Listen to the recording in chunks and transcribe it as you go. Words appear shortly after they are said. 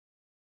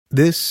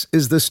This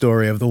is the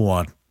story of the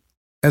one.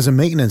 As a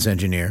maintenance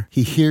engineer,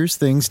 he hears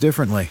things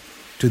differently.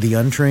 To the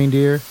untrained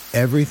ear,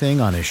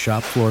 everything on his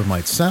shop floor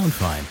might sound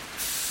fine,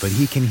 but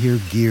he can hear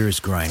gears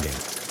grinding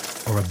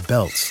or a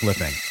belt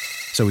slipping.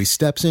 So he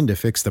steps in to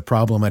fix the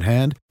problem at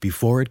hand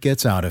before it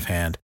gets out of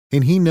hand.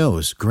 And he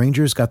knows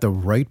Grainger's got the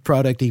right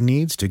product he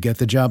needs to get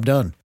the job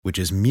done, which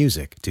is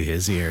music to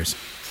his ears.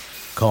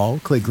 Call,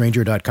 click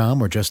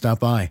Grainger.com, or just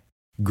stop by.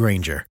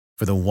 Grainger,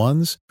 for the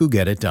ones who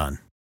get it done.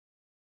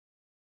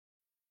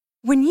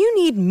 When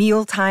you need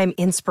mealtime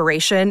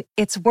inspiration,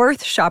 it's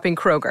worth shopping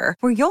Kroger,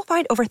 where you'll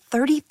find over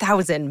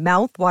 30,000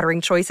 mouth-watering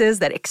choices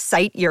that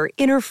excite your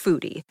inner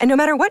foodie. And no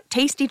matter what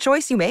tasty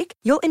choice you make,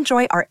 you'll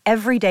enjoy our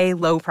everyday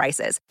low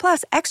prices,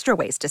 plus extra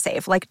ways to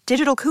save, like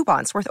digital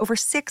coupons worth over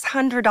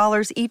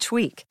 $600 each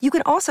week. You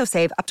can also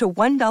save up to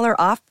 $1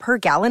 off per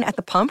gallon at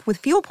the pump with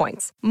fuel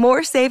points.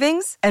 More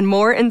savings and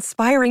more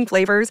inspiring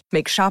flavors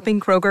make shopping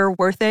Kroger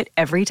worth it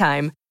every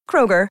time.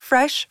 Kroger,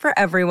 fresh for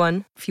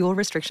everyone. Fuel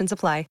restrictions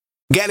apply.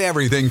 Get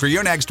everything for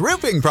your next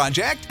roofing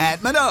project at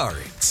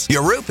Menards.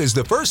 Your roof is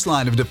the first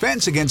line of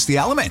defense against the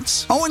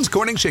elements. Owens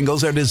Corning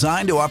shingles are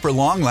designed to offer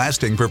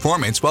long-lasting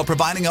performance while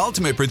providing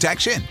ultimate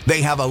protection.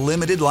 They have a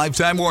limited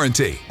lifetime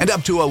warranty and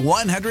up to a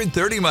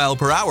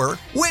 130-mile-per-hour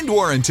wind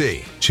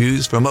warranty.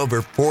 Choose from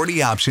over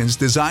 40 options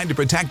designed to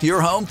protect your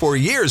home for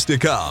years to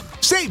come.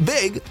 Save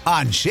big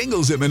on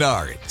shingles at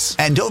Menards.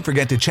 And don't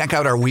forget to check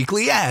out our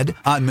weekly ad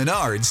on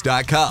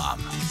Menards.com.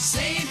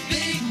 Save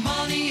big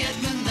money at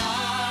Menards.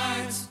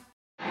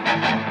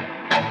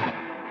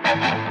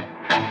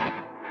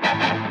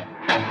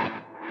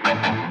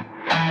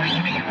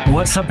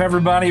 What's up,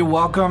 everybody?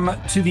 Welcome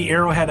to the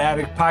Arrowhead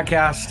Addict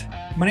podcast.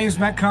 My name is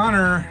Matt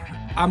Connor.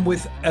 I'm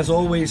with, as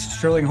always,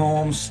 Sterling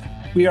Holmes.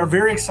 We are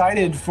very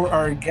excited for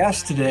our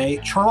guest today,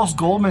 Charles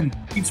Goldman,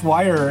 Chiefs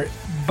Wire.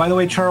 By the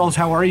way, Charles,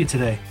 how are you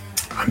today?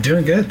 I'm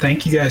doing good.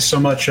 Thank you guys so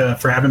much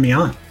for having me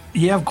on.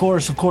 Yeah, of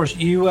course.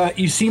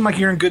 You seem like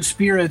you're in good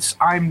spirits.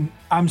 I'm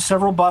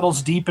several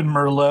bottles deep in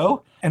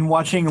Merlot and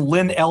watching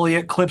Lynn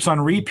Elliott clips on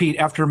repeat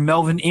after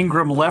Melvin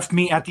Ingram left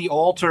me at the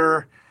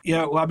altar.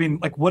 Yeah, well, I mean,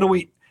 like,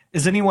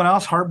 is anyone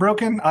else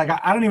heartbroken? Like,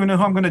 I don't even know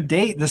who I'm going to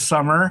date this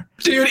summer.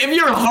 Dude, if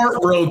you're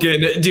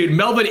heartbroken, dude,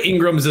 Melvin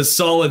Ingram's a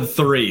solid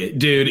 3.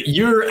 Dude,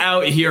 you're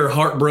out here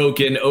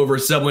heartbroken over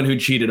someone who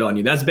cheated on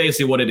you. That's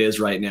basically what it is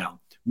right now.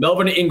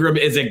 Melvin Ingram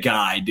is a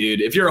guy, dude.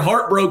 If you're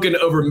heartbroken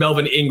over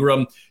Melvin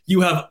Ingram,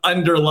 you have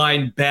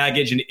underlying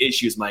baggage and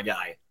issues, my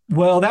guy.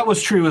 Well, that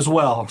was true as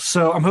well.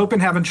 So I'm hoping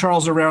having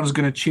Charles around is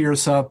going to cheer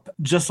us up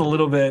just a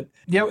little bit.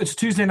 Yeah, it's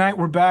Tuesday night.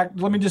 We're back.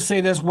 Let me just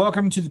say this.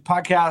 Welcome to the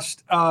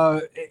podcast.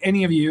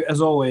 Any of you, as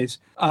always.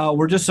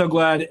 We're just so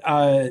glad,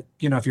 if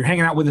you're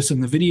hanging out with us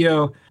in the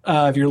video,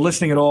 if you're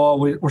listening at all,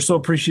 we're so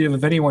appreciative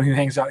of anyone who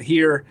hangs out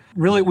here.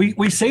 Really,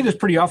 we say this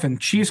pretty often.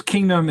 Chiefs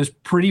Kingdom is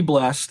pretty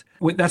blessed.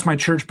 That's my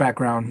church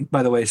background,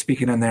 by the way,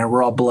 speaking in there.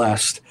 We're all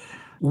blessed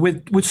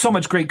with so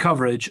much great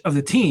coverage of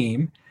the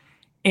team.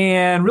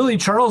 And really,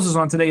 Charles is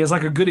on today is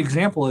like a good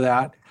example of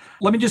that.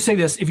 Let me just say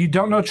this. If you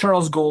don't know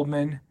Charles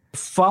Goldman,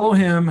 follow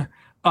him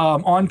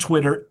on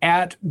Twitter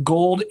at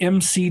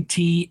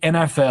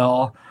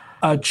GoldMCTNFL.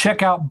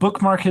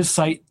 Bookmark his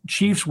site,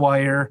 Chiefs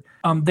Wire.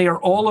 They are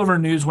all over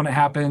news when it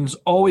happens.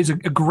 Always a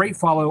great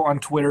follow on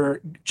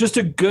Twitter. Just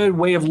a good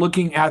way of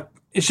looking at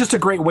 – it's just a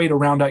great way to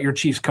round out your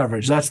Chiefs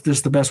coverage. That's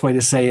just the best way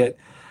to say it.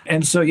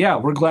 And so, yeah,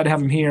 we're glad to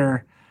have him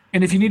here.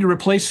 And if you need to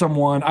replace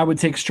someone, I would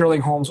take Sterling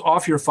Holmes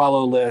off your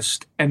follow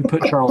list and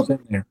put Charles in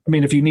there. I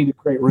mean, if you need to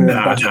create room.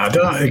 No,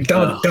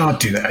 don't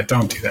do that.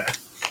 Don't do that.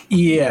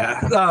 Yeah.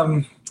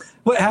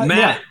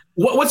 Matt,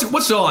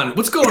 what's on?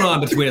 What's going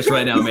on between us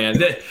right now,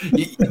 man?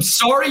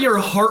 Sorry you're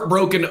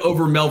heartbroken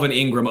over Melvin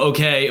Ingram,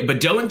 okay? But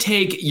don't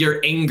take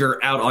your anger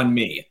out on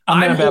me.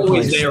 I'm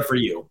always there for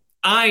you.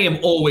 I am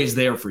always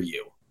there for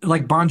you.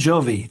 Like Bon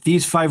Jovi,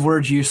 these 5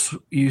 words you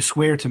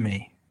swear to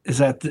me. Is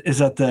that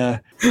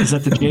the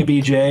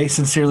JBJ?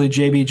 Sincerely,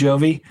 JB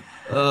Jovi.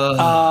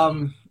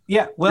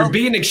 Yeah. Well, you're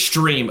being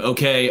extreme.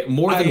 Okay,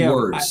 more than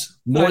words.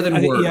 More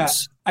than words. Yeah,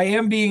 I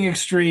am being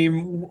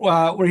extreme.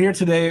 We're here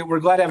today.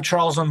 We're glad to have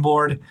Charles on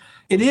board.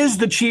 It is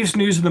the Chiefs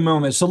news of the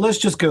moment, so let's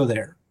just go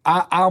there.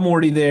 I'm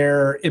already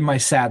there in my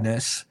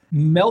sadness.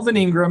 Melvin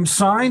Ingram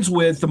signs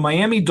with the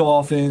Miami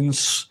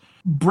Dolphins.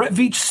 Brett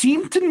Veach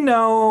seemed to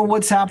know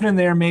what's happening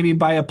there, maybe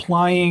by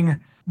applying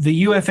the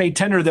UFA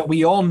tender that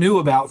we all knew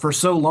about for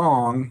so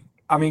long.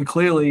 I mean,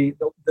 clearly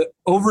the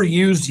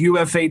overused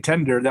UFA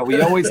tender that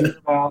we always hear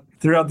about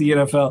throughout the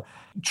NFL.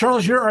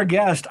 Charles, you're our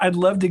guest. I'd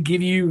love to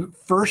give you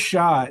first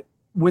shot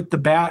with the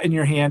bat in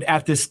your hand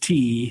at this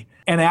tee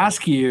and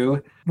ask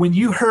you, when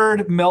you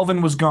heard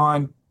Melvin was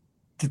gone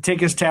to take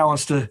his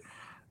talents to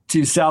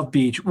South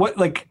Beach, what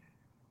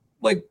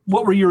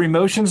were your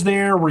emotions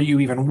there? Were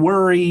you even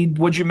worried?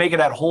 What'd you make of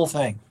that whole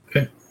thing?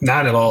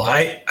 Not at all.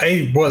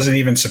 I wasn't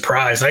even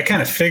surprised. I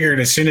kind of figured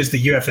as soon as the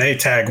UFA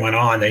tag went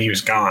on that he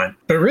was gone.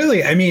 But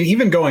really, I mean,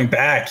 even going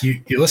back,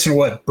 you listen to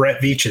what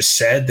Brett Veach has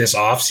said this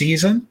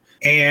offseason,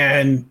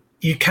 and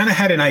you kind of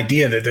had an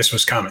idea that this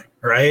was coming,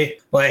 right?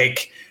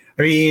 Like,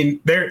 I mean,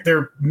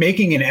 they're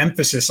making an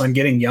emphasis on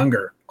getting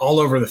younger all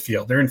over the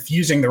field. They're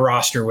infusing the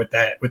roster with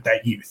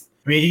that youth.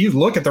 I mean, you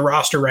look at the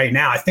roster right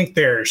now. I think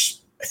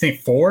there's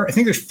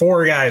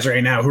four guys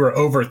right now who are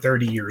over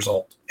 30 years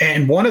old,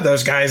 and one of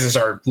those guys is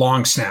our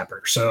long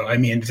snapper. So I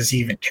mean, does he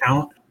even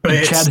count?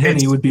 But Chad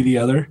Henne would be the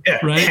other,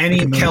 right?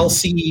 Henne,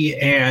 Kelsey,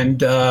 and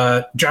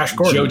Josh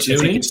Gordon. Joe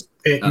Tooney?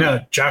 No,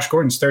 Josh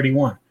Gordon's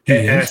 31.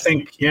 And I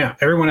think,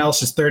 everyone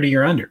else is 30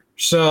 or under.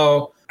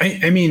 So,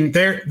 I mean,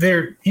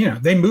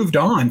 they moved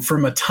on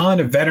from a ton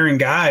of veteran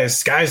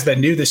guys that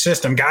knew the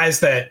system,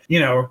 guys that,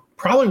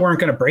 probably weren't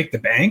going to break the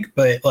bank,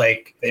 but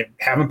like they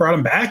haven't brought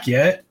them back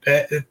yet.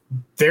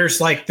 There's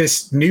like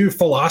this new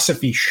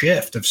philosophy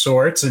shift of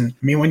sorts. And I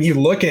mean, when you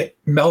look at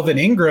Melvin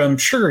Ingram,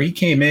 sure, he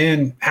came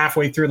in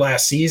halfway through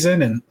last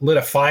season and lit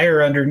a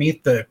fire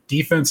underneath the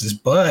defense's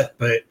butt,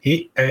 but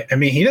he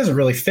doesn't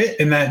really fit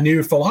in that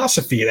new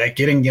philosophy, that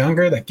getting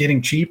younger, that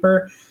getting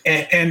cheaper.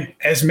 And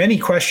as many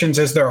questions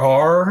as there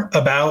are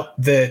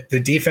about the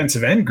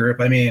defensive end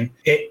group, I mean,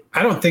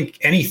 I don't think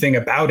anything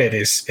about it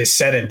is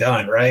said and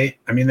done, right?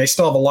 I mean, they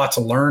still have a lot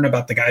to learn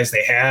about the guys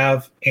they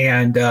have.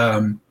 And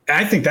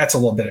I think that's a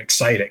little bit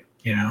exciting,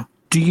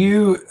 Do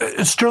you,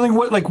 Sterling,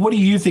 what do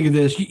you think of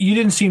this? You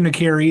didn't seem to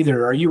care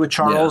either. Are you with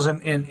Charles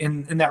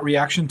in that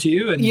reaction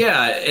too?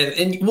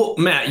 And well,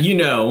 Matt,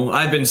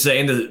 I've been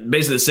saying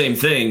basically the same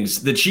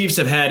things. The Chiefs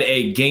have had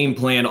a game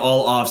plan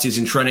all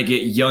offseason trying to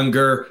get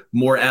younger,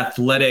 more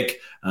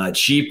athletic,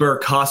 cheaper,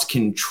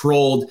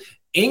 cost-controlled.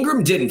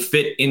 Ingram didn't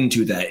fit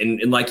into that.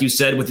 And like you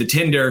said with the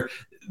Tinder,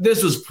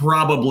 this was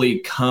probably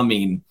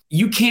coming.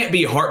 You can't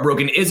be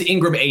heartbroken. Is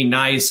Ingram a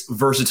nice,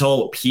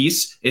 versatile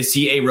piece? Is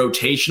he a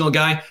rotational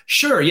guy?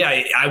 Sure,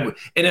 yeah.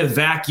 In a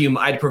vacuum,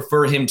 I'd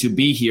prefer him to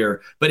be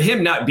here. But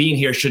him not being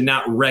here should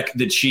not wreck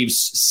the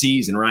Chiefs'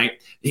 season, right?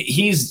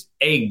 He's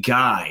a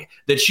guy.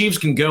 The Chiefs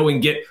can go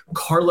and get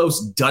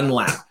Carlos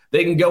Dunlap.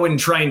 They can go and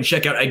try and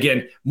check out,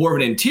 again, more of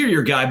an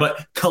interior guy,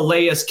 but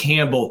Calais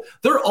Campbell,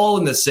 they're all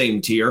in the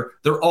same tier.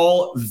 They're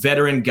all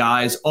veteran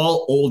guys,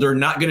 all older,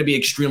 not going to be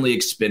extremely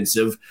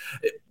expensive.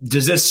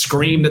 Does this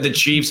scream that the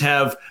Chiefs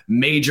have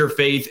major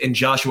faith in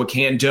Joshua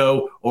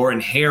Kando or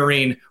in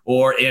Herring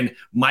or in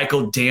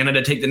Michael Dana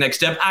to take the next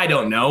step? I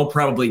don't know.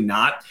 Probably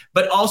not.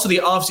 But also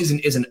the offseason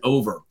isn't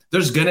over.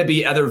 There's going to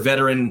be other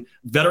veteran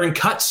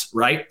cuts,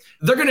 right?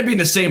 They're going to be in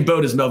the same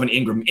boat as Melvin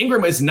Ingram.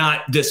 Ingram is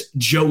not this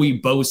Joey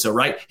Bosa,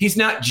 right? He's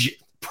not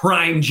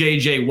prime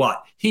J.J.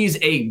 Watt. He's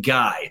a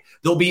guy.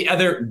 There'll be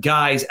other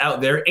guys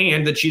out there,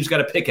 and the Chiefs got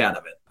to pick out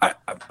of it.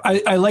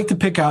 I like to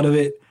pick out of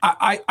it.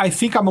 I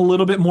think I'm a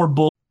little bit more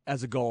bullish.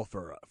 As a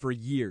golfer, for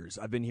years,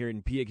 I've been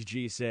hearing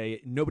PXG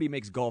say nobody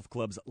makes golf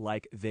clubs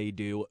like they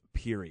do,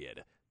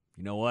 period.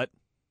 You know what?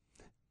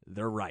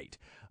 They're right.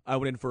 I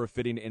went in for a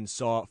fitting and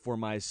saw for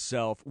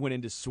myself, went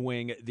in to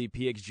swing the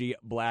PXG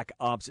Black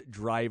Ops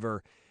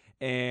driver,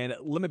 and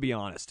let me be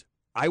honest,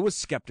 I was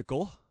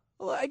skeptical.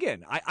 Well,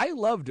 again, I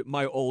loved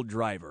my old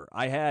driver.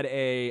 I had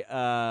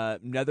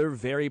another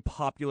very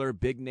popular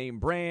big-name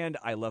brand.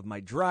 I love my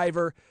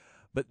driver,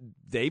 but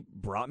they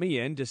brought me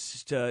in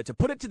just to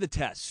put it to the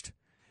test.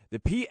 The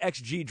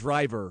PXG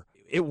driver,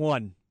 it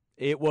won.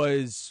 It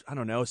was,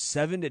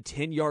 7 to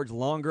 10 yards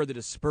longer. The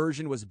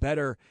dispersion was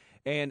better.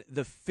 And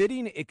the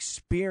fitting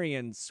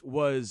experience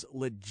was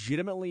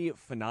legitimately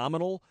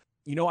phenomenal.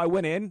 I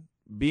went in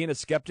being a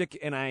skeptic,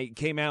 and I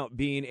came out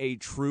being a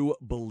true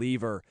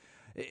believer.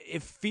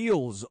 It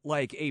feels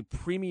like a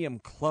premium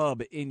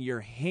club in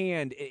your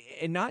hand,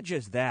 and not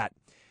just that.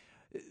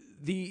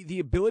 The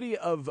ability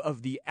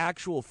of the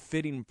actual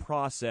fitting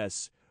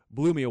process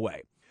blew me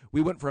away.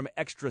 We went from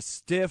extra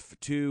stiff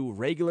to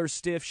regular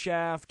stiff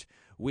shaft.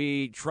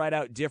 We tried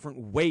out different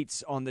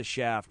weights on the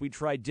shaft. We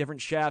tried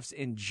different shafts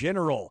in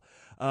general.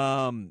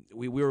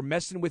 We were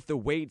messing with the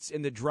weights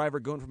in the driver,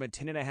 going from a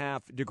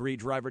 10.5 degree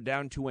driver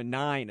down to a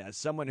 9. As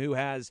someone who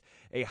has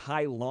a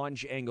high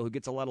launch angle, who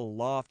gets a lot of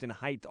loft and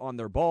height on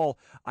their ball,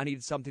 I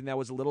needed something that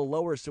was a little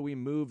lower, so we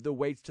moved the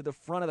weights to the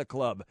front of the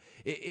club.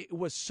 It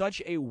was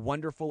such a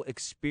wonderful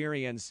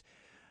experience.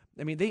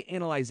 I mean, they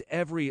analyze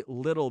every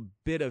little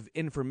bit of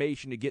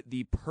information to get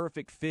the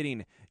perfect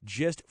fitting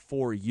just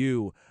for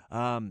you.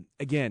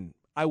 Again,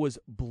 I was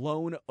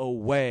blown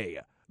away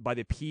by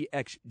the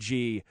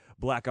PXG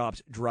Black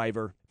Ops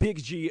driver.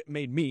 PXG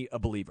made me a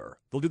believer.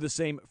 They'll do the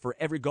same for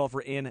every golfer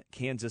in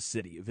Kansas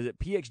City. Visit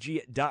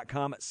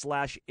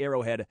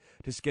pxg.com/arrowhead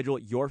to schedule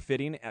your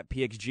fitting at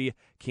PXG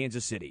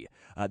Kansas City.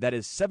 That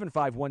is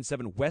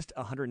 7517 West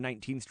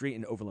 119th Street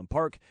in Overland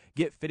Park.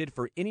 Get fitted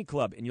for any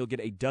club, and you'll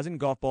get a dozen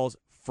golf balls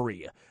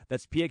free.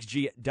 That's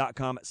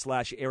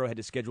pxg.com/arrowhead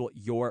to schedule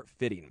your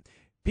fitting.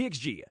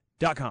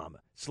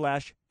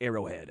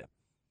 pxg.com/arrowhead.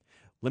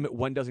 Limit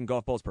 1 dozen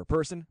golf balls per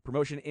person.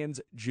 Promotion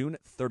ends June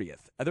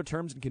 30th. Other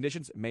terms and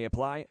conditions may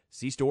apply.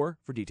 See store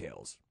for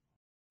details.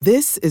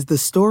 This is the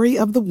story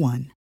of the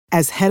one.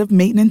 As head of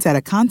maintenance at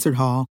a concert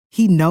hall,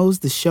 he knows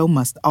the show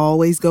must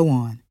always go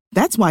on.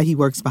 That's why he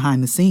works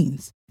behind the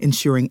scenes,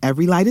 ensuring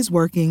every light is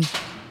working,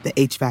 the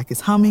HVAC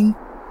is humming,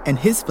 and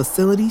his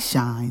facility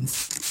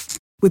shines.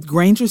 With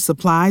Granger's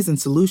supplies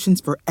and solutions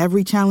for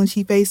every challenge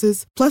he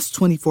faces, plus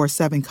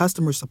 24/7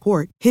 customer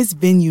support, his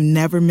venue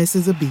never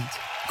misses a beat.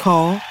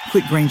 Call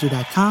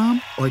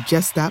quickgranger.com or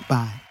just stop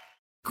by.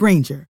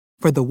 Granger,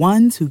 for the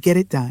ones who get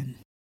it done.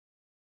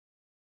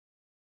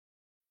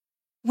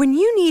 When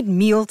you need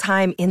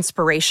mealtime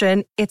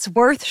inspiration, it's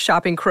worth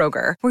shopping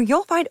Kroger, where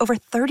you'll find over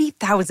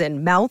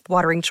 30,000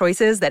 mouth-watering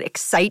choices that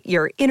excite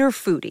your inner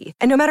foodie.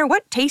 And no matter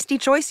what tasty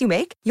choice you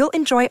make, you'll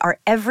enjoy our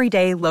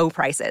everyday low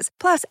prices,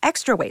 plus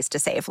extra ways to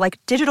save, like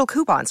digital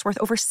coupons worth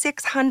over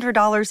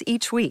 $600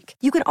 each week.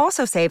 You can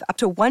also save up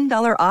to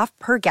 $1 off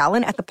per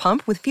gallon at the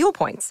pump with fuel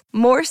points.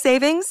 More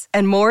savings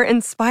and more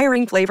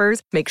inspiring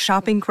flavors make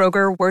shopping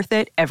Kroger worth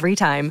it every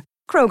time.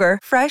 Kroger,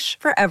 fresh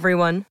for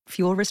everyone.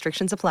 Fuel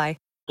restrictions apply.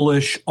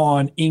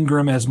 On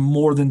Ingram as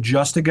more than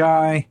just a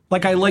guy.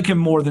 Like, I like him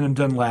more than a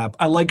Dunlap.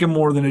 I like him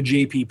more than a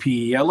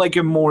JPP. I like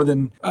him more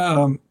than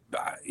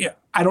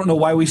I don't know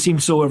why we seem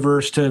so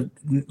averse to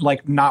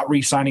like not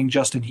re-signing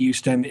Justin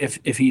Houston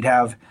if he'd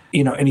have,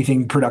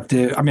 anything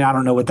productive. I mean, I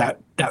don't know what that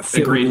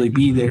fit would really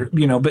be there,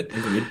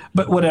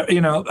 but whatever,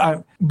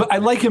 but I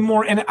like him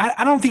more, and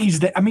I don't think he's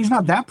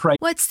not that pricey.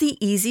 What's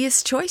the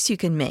easiest choice you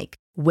can make?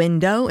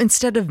 Window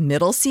instead of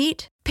middle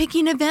seat?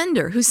 Picking a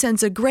vendor who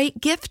sends a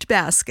great gift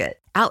basket?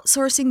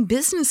 Outsourcing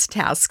business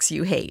tasks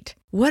you hate?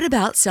 What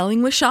about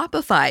selling with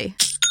Shopify?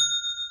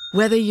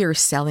 Whether you're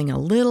selling a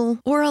little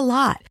or a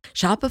lot,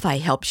 Shopify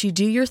helps you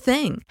do your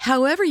thing,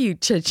 however you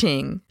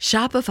cha-ching.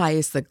 Shopify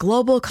is the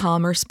global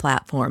commerce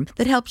platform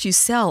that helps you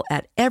sell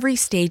at every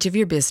stage of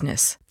your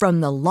business. From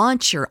the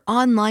launch your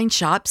online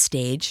shop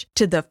stage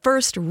to the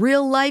first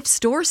real-life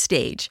store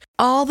stage,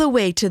 all the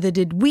way to the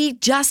did we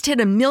just hit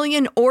 1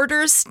 million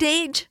orders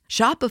stage.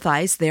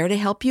 Shopify's there to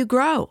help you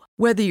grow.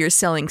 Whether you're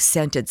selling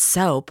scented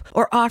soap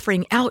or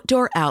offering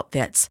outdoor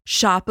outfits,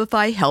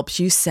 Shopify helps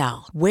you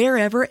sell.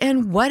 Wherever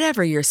and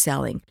whatever you're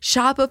selling,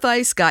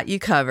 Shopify's got you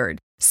covered.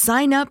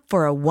 Sign up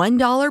for a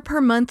 $1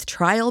 per month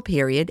trial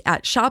period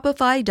at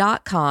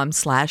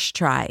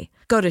shopify.com/try.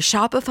 Go to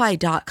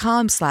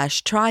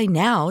shopify.com/try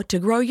now to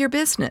grow your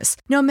business,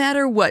 no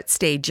matter what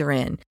stage you're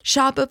in.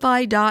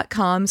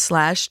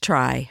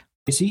 Shopify.com/try.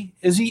 Is he?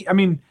 I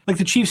mean, like,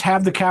 the Chiefs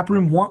have the cap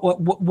room.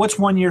 What's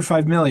 1 year,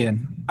 $5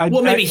 million?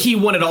 Maybe he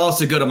wanted to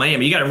also go to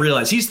Miami. You got to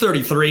realize he's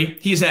 33.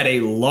 He's had a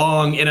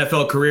long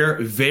NFL career,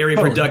 very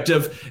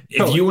productive.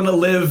 If you want to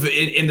live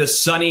in the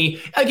sunny,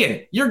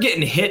 again, you're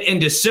getting hit in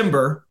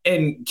December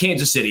in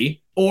Kansas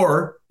City,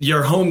 or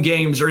your home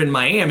games are in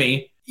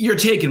Miami. You're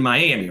taking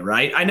Miami,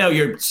 right? I know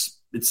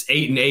it's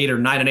 8-8 or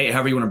 9-8,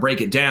 however you want to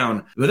break it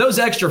down. But those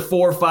extra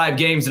 4 or 5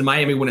 games in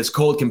Miami when it's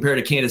cold compared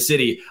to Kansas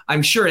City,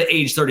 I'm sure at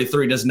age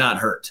 33 does not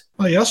hurt.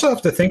 Well, you also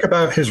have to think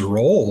about his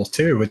role,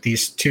 too, with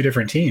these two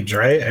different teams,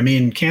 right? I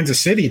mean, Kansas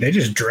City, they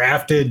just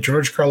drafted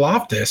George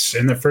Karlaftis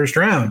in the first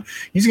round.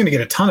 He's going to get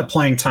a ton of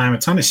playing time, a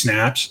ton of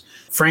snaps.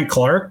 Frank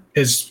Clark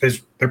is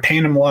they're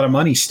paying him a lot of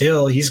money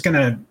still. He's going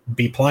to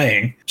be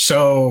playing.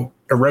 So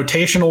a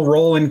rotational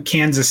role in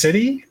Kansas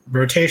City,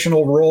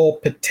 rotational role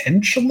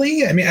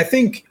potentially. I mean, I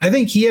think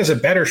he has a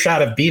better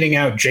shot of beating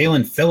out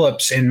Jalen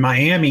Phillips in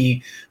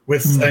Miami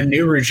with a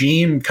new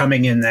regime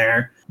coming in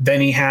there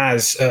than he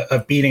has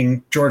of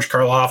beating George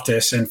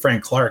Karlaftis and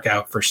Frank Clark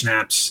out for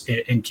snaps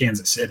in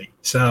Kansas City.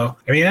 So,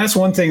 I mean, that's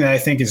one thing that I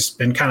think has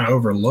been kind of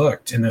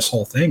overlooked in this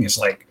whole thing is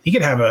like he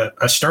could have a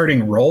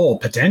starting role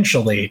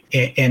potentially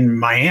in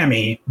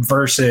Miami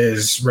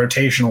versus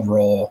rotational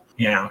role,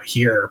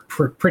 here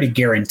pretty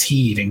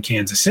guaranteed in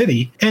Kansas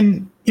City.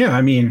 And,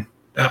 I mean,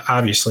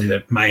 obviously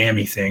the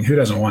Miami thing, who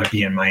doesn't want to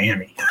be in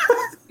Miami?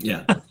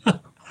 Yeah.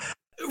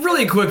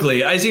 Really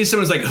quickly, I see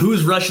someone's like,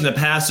 who's rushing the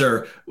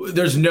passer?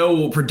 There's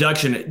no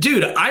production.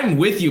 Dude, I'm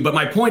with you, but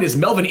my point is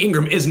Melvin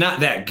Ingram is not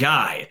that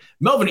guy.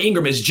 Melvin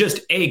Ingram is just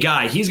a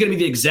guy. He's going to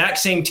be the exact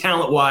same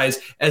talent-wise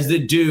as the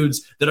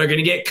dudes that are going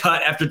to get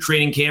cut after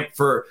training camp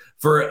for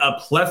a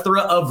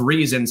plethora of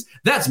reasons.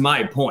 That's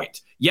my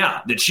point.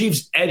 Yeah, the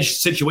Chiefs' edge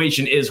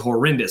situation is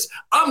horrendous.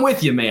 I'm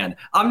with you, man.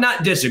 I'm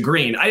not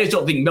disagreeing. I just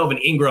don't think Melvin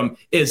Ingram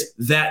is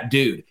that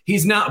dude.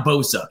 He's not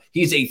Bosa.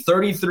 He's a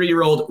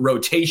 33-year-old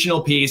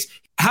rotational piece.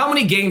 How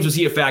many games was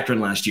he a factor in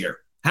last year?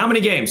 How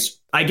many games?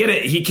 I get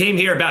it. He came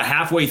here about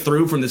halfway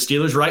through from the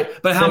Steelers, right?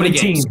 But how 17.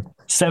 Many games?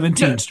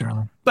 17, yeah.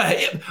 Sterling.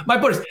 But my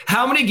point is,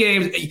 how many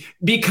games?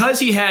 Because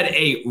he had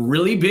a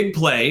really big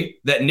play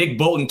that Nick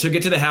Bolton took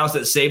it to the house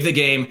that saved the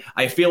game,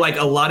 I feel like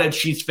a lot of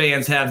Chiefs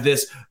fans have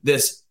this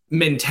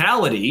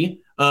mentality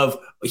of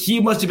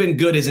he must have been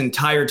good his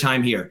entire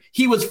time here.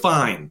 He was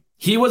fine.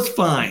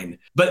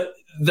 But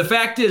the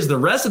fact is, the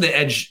rest of the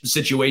edge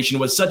situation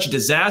was such a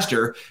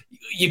disaster,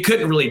 you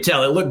couldn't really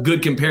tell. It looked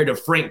good compared to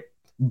Frank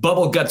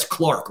Bubbleguts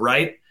Clark,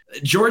 right?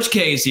 George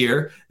K is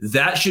here.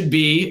 That should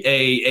be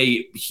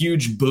a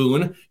huge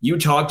boon. You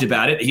talked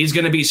about it. He's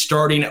going to be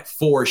starting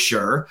for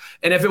sure.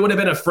 And if it would have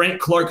been a Frank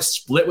Clark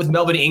split with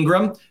Melvin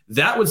Ingram,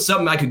 that was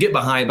something I could get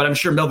behind. But I'm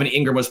sure Melvin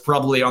Ingram was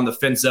probably on the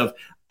fence of,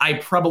 I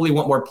probably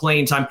want more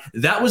playing time.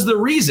 That was the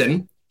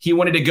reason he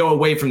wanted to go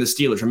away from the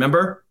Steelers.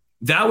 Remember?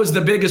 That was the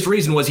biggest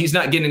reason, was he's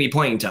not getting any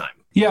playing time.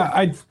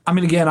 Yeah, I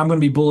mean, again, I'm going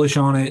to be bullish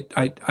on it.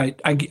 I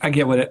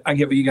get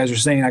what you guys are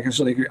saying. I can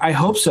certainly agree. I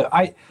hope so.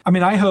 I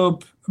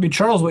mean,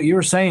 Charles, what you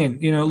were saying,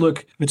 look,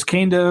 if it's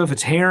Kaindoh, if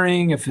it's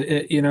Herring, if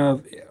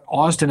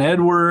Austin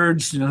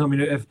Edwards, I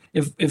mean,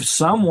 if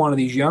some one of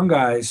these young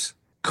guys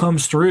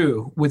comes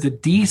through with a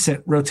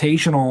decent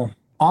rotational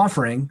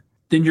offering,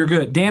 then you're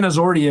good. Dana's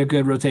already a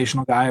good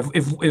rotational guy.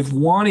 If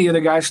one of the other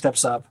guys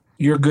steps up,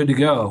 you're good to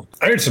go.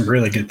 I heard some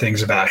really good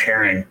things about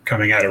Herring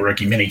coming out of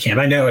rookie minicamp.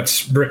 I know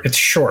it's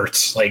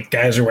shorts, like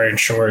guys are wearing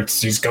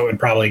shorts. He's going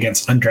probably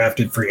against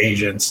undrafted free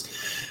agents.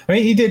 I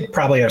mean, he did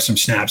probably have some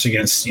snaps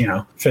against,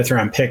 5th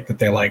round pick that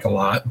they like a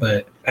lot,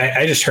 but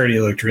I just heard he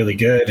looked really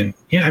good. And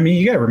I mean,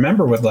 you got to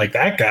remember with like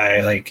that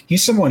guy, like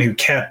he's someone who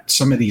kept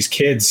some of these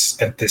kids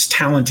at this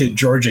talented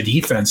Georgia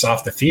defense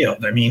off the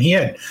field. I mean, he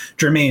had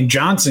Jermaine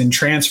Johnson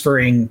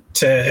transferring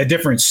to a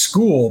different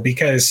school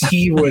because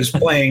he was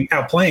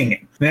outplaying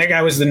him. And that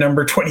guy was the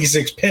number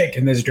 26 pick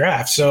in this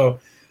draft. So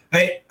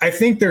I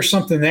think there's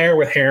something there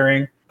with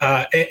Herring.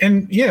 I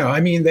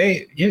mean,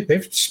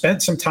 they've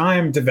spent some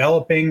time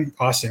developing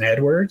Austin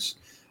Edwards,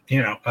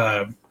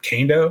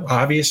 Kaindoh,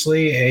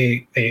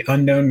 obviously a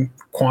unknown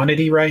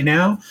quantity right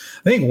now.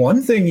 I think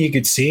one thing you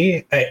could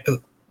see,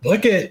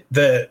 look at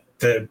the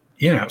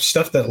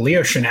stuff that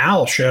Leo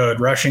Chenal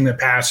showed rushing the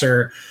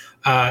passer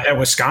at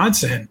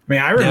Wisconsin. I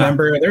mean, I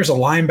remember there's a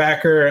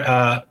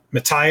linebacker,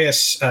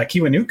 Matthias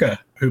Kiwanuka,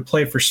 who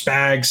played for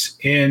Spags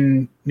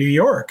in New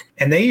York.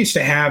 And they used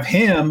to have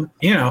him,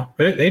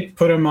 they'd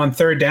put him on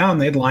third down.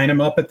 They'd line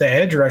him up at the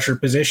edge rusher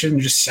position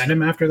and just send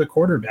him after the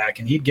quarterback,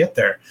 and he'd get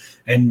there.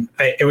 And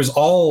it was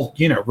all,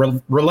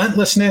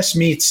 relentlessness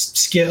meets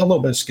skill, a little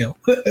bit of skill.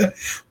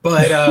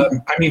 But,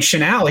 I mean,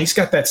 Chenal, he's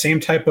got that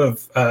same type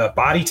of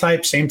body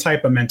type, same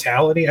type of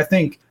mentality. I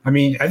think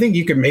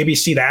you could maybe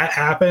see that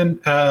happen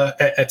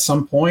at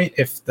some point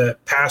if the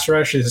pass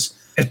rush is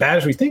as bad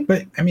as we think,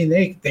 but I mean,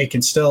 they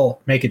can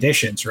still make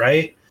additions,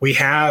 right? We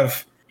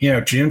have,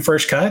 June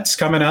 1st cuts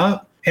coming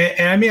up.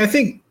 And I mean, I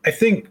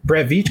think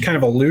Brett Veach kind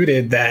of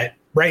alluded that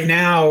right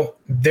now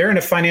they're in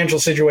a financial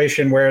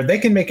situation where they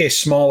can make a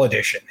small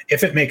addition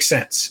if it makes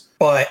sense.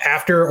 But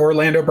after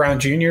Orlando Brown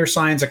Jr.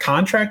 signs a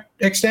contract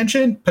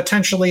extension,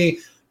 potentially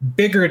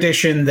bigger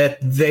addition that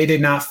they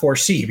did not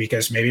foresee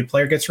because maybe a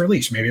player gets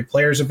released, maybe a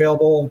player's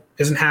available,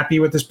 isn't happy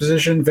with this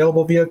position,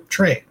 available via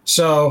trade.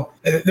 So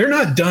they're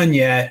not done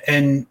yet.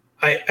 And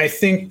I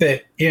think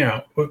that,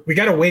 we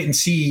got to wait and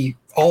see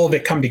all of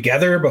it come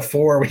together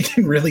before we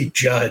can really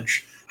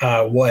judge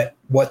what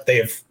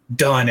they've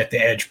done at the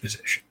edge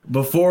position.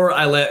 Before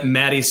I let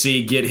Matty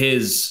C get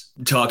his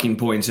talking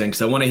points in,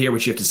 because I want to hear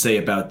what you have to say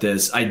about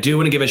this, I do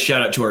want to give a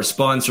shout out to our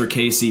sponsor,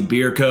 KC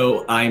Beer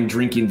Co. I'm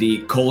drinking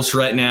the Kolsch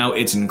right now.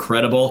 It's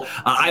incredible.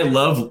 I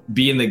love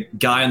being the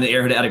guy on the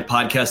Airhead Addict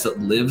podcast that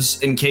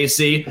lives in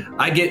KC.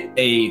 I get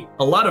a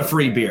lot of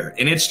free beer,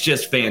 and it's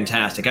just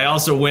fantastic. I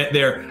also went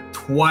there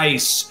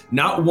twice,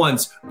 not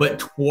once, but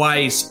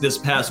twice this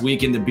past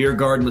weekend. The beer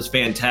garden was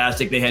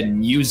fantastic. They had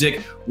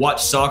music,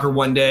 watched soccer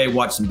one day,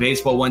 watched some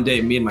baseball one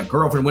day. Me and my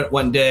girlfriend went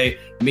one day.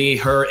 Me,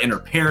 her, and her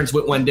parents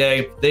went one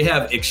day. They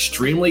have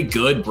extremely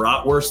good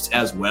bratwursts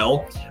as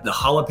well. The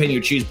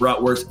jalapeno cheese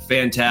bratwurst,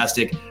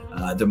 fantastic.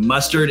 The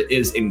mustard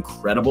is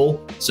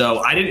incredible. So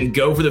I didn't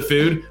go for the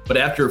food, but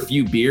after a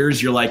few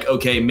beers, you're like,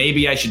 okay,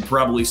 maybe I should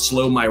probably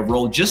slow my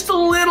roll just a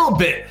little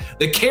bit.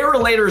 The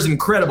Carolator is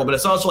incredible, but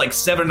it's also like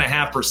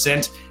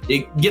 7.5%.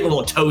 It get a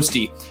little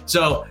toasty.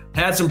 So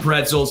had some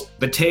pretzels,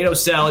 potato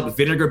salad,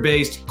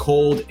 vinegar-based,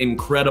 cold,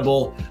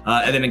 incredible.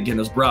 And then again,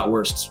 those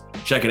bratwursts.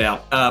 Check it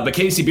out. But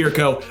KC Beer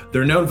Co.,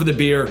 they're known for the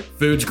beer.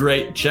 Food's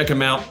great. Check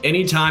them out.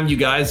 Anytime you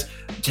guys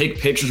take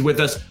pictures with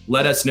us,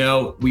 let us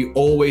know. We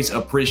always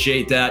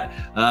appreciate that.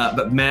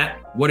 But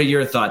Matt, what are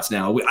your thoughts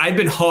now? I've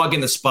been hogging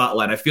the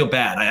spotlight. I feel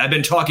bad. I've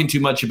been talking too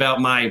much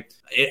about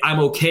I'm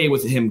okay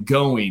with him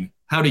going.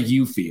 How do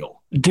you feel?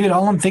 Dude,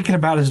 all I'm thinking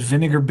about is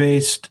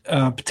vinegar-based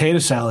potato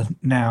salad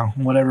now,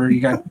 whatever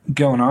you got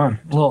going on.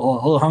 A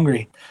little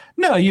hungry.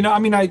 No,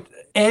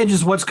 edge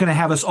is what's going to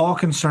have us all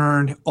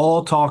concerned,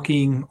 all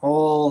talking,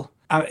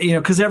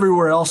 because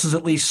everywhere else is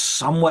at least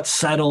somewhat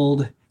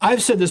settled.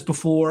 I've said this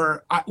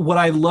before. What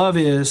I love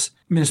is,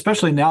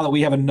 especially now that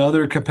we have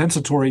another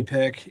compensatory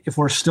pick, if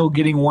we're still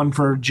getting one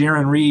for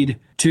Jaron Reed,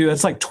 too,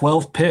 that's like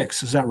 12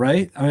 picks. Is that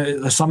right?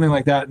 Something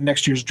like that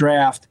next year's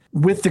draft.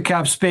 With the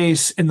cap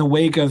space in the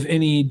wake of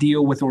any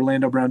deal with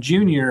Orlando Brown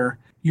Jr.,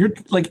 you're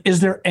like, is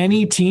there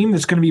any team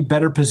that's going to be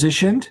better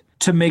positioned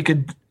to make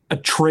a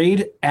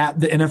trade at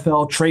the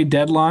NFL trade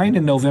deadline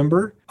in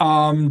November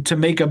to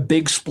make a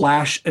big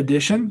splash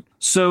addition?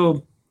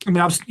 So,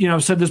 I've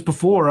said this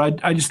before.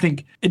 I just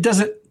think it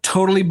doesn't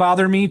totally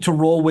bother me to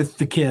roll with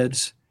the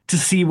kids to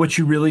see what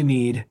you really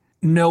need,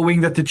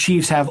 knowing that the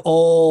Chiefs have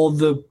all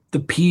the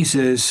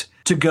pieces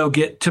to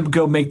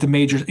go make the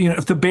majors.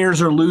 If the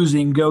Bears are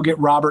losing, go get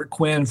Robert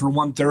Quinn for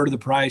 1/3 of the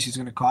price he's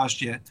going to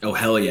cost you. Oh,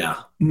 hell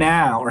yeah.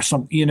 Now or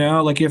something,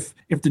 like if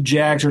the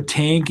Jags are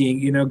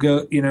tanking,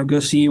 go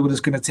see what it's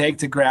going to take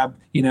to grab,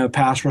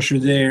 pass rusher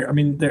there. I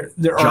mean, there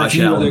are Josh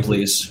Allen,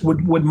 please.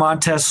 Would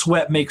Montez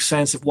Sweat make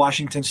sense if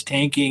Washington's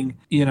tanking,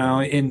 in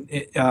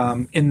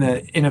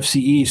the NFC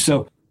East?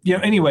 So,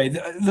 anyway,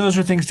 those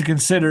are things to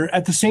consider.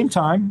 At the same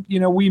time,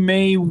 we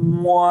may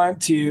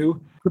want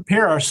to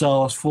prepare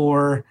ourselves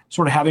for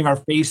sort of having our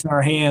face in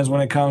our hands when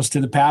it comes to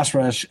the pass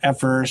rush at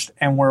first,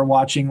 and we're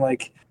watching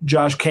like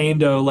Josh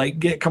Kando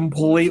get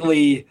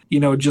completely,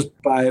 just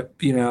by,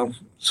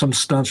 some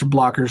stunts or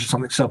blockers or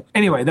something. So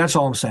anyway, that's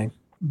all I'm saying.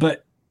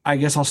 But I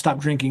guess I'll stop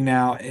drinking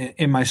now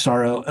in my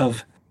sorrow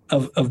of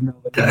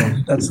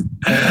Melvin. That's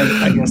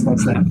I guess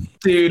that's that.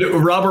 Dude,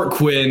 Robert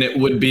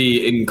Quinn would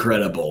be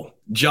incredible.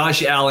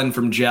 Josh Allen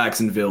from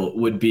Jacksonville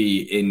would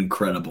be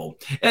incredible.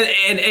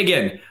 And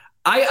again,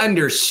 I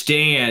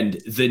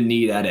understand the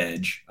need at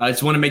edge. I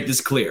just want to make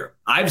this clear.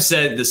 I've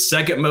said the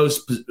second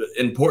most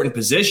important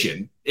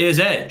position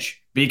is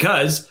edge,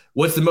 because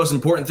what's the most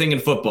important thing in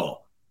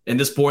football in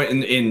this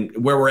point in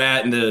where we're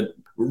at in the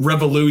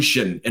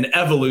revolution and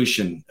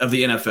evolution of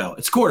the NFL?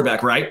 It's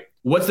quarterback, right?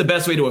 What's the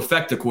best way to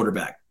affect the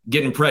quarterback?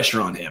 Getting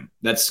pressure on him.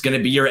 That's going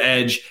to be your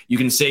edge. You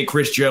can say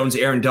Chris Jones,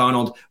 Aaron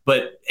Donald,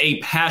 but a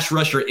pass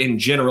rusher in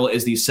general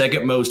is the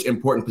second most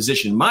important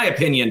position, in my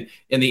opinion,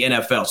 in the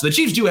NFL. So the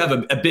Chiefs do have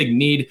a big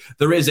need.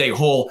 There is a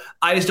hole.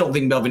 I just don't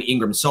think Melvin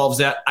Ingram solves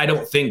that. I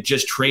don't think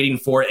just trading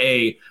for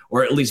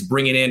or at least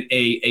bringing in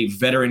a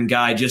veteran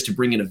guy just to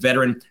bring in a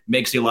veteran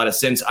makes a lot of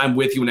sense. I'm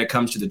with you when it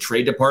comes to the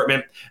trade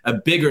department. A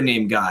bigger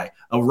name guy,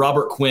 a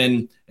Robert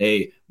Quinn,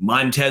 a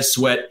Montez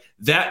Sweat,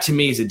 that to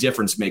me is a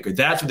difference maker.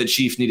 That's what the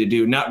Chiefs need to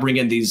do, not bring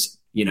in these,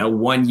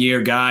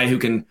 1-year guy who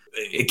can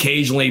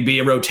occasionally be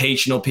a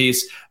rotational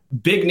piece.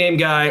 Big name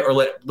guy, or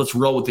let's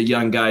roll with the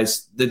young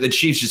guys. The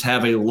Chiefs just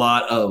have a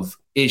lot of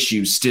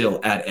issues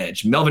still at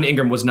edge. Melvin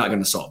Ingram was not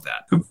going to solve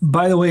that.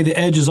 By the way, the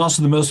edge is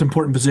also the most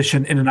important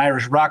position in an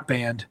Irish rock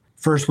band.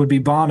 First would be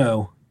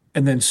Bono,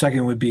 and then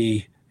second would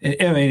be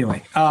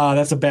anyway.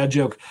 That's a bad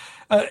joke.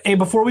 Hey,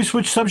 before we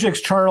switch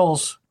subjects,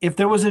 Charles, if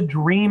there was a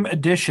dream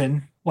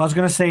edition. Well, I was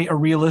going to say a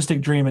realistic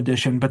dream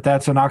edition, but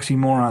that's an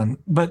oxymoron.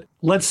 But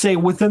let's say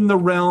within the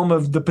realm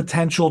of the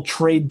potential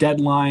trade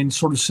deadline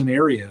sort of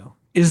scenario,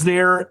 is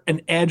there an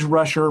edge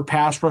rusher,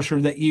 pass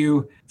rusher that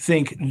you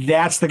think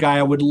that's the guy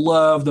I would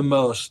love the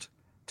most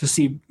to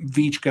see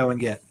Veach go and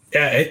get?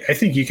 Yeah, I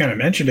think you kind of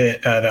mentioned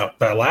it.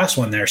 The last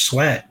one there,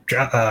 Sweat,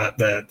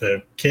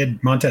 the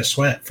kid Montez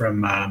Sweat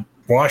from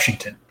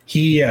Washington.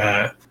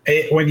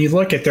 When you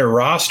look at their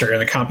roster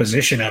and the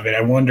composition of it,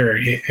 I wonder,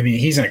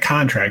 he's in a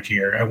contract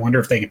year. I wonder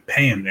if they could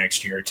pay him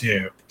next year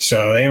too.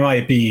 So they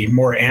might be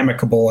more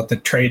amicable at the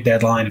trade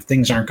deadline if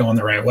things aren't going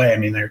the right way. I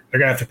mean, they're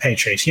going to have to pay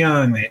Chase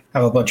Young. They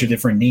have a bunch of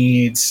different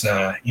needs.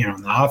 On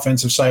the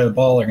offensive side of the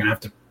ball, they're going to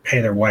have to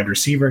pay their wide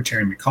receiver,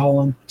 Terry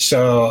McCollum.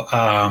 So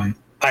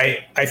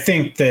I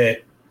think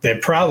that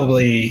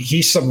probably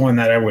he's someone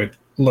that I would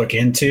look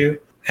into.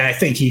 And I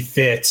think he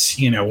fits,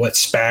 what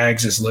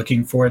Spags is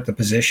looking for at the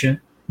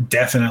position.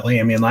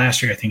 Definitely. I mean,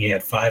 last year, I think he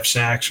had 5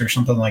 sacks or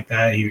something like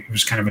that. It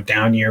was kind of a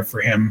down year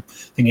for him. I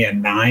think he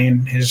had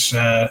 9 in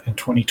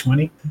 2020.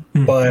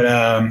 Mm-hmm. But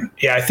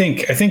I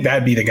think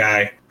that'd be the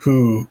guy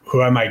who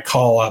I might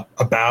call up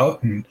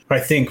about, and I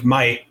think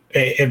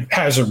it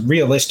has a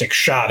realistic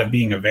shot of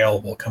being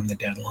available come the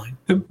deadline.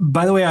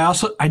 By the way, I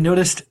also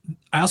noticed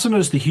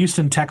the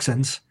Houston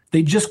Texans.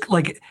 They just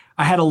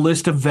I had a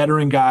list of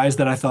veteran guys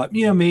that I thought,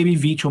 maybe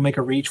Veach will make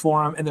a reach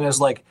for him. And then as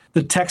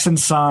the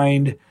Texans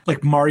signed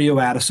Mario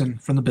Addison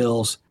from the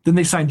Bills. Then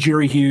they signed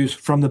Jerry Hughes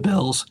from the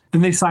Bills.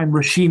 Then they signed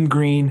Rasheem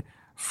Green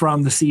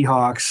from the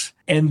Seahawks.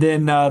 And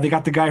then they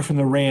got the guy from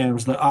the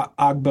Rams, the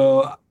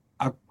Agbo.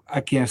 I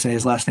can't say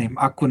his last name.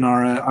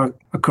 Aquinara.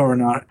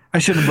 I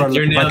shouldn't have brought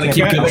it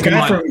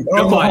up.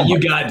 Come on, you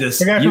got this.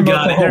 You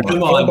got it.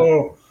 Come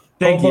on.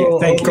 Thank you.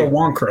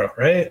 Wankro,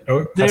 right?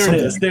 There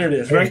it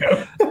is. Right.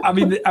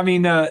 I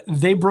mean,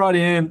 they brought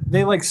in,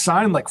 they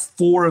signed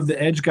 4 of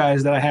the edge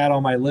guys that I had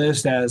on my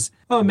list as,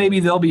 maybe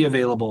they'll be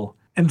available.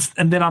 And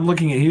then I'm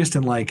looking at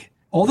Houston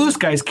all those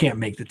guys can't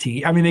make the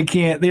team. I mean, they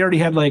can't. They already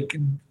had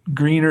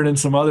Greenard and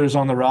some others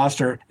on the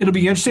roster. It'll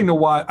be interesting to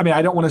watch. I mean,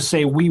 I don't want to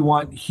say we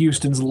want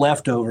Houston's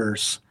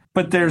leftovers,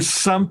 but there's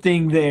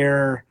something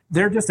there.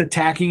 They're just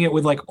attacking it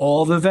with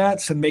all the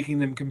vets and making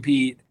them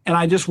compete. And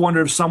I just wonder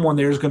if someone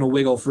there is going to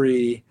wiggle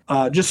free.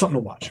 Just something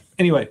to watch.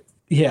 Anyway,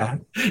 yeah.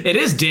 It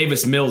is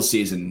Davis Mills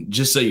season,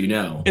 just so you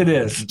know. It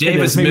is.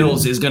 Davis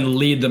Mills is going to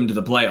lead them to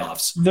the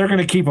playoffs. They're going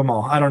to keep them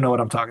all. I don't know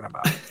what I'm talking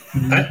about.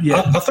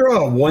 I'll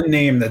throw out one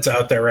name that's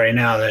out there right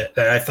now that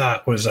I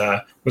thought was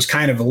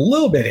kind of a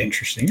little bit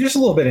interesting, just a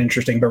little bit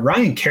interesting, but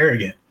Ryan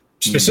Kerrigan.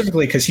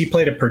 Specifically because he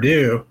played at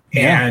Purdue,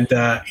 and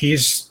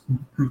he's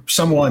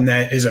someone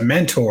that is a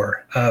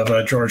mentor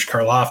of George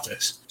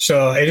Karlaftis.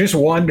 So I just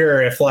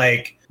wonder if,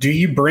 do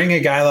you bring a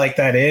guy like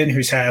that in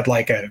who's had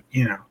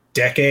a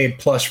decade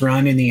plus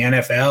run in the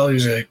NFL,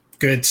 who's a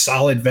good,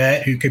 solid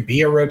vet who could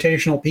be a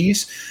rotational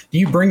piece? Do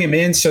you bring him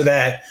in so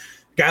that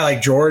a guy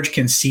like George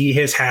can see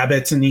his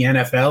habits in the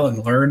NFL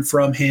and learn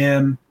from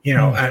him, in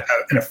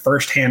a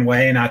firsthand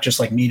way, not just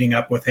like meeting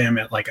up with him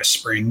at like a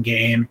spring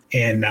game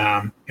and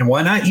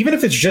whatnot, even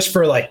if it's just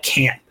for like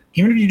camp?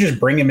 Even if you just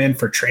bring him in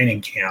for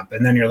training camp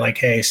and then you're like,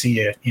 hey,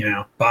 see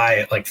you, buy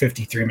at like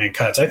 53-man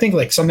cuts. I think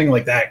like something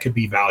like that could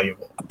be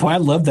valuable. Boy, I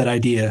love that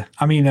idea.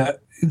 I mean,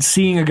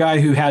 seeing a guy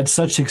who had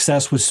such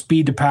success with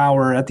speed to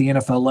power at the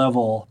NFL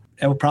level,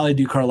 it would probably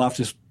do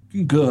Karlaftis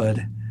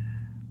good.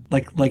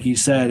 Like you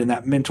said, in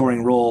that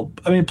mentoring role.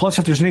 I mean, plus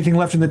if there's anything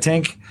left in the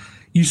tank,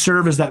 you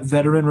serve as that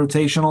veteran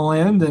rotational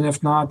end. And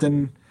if not,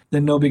 then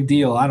no big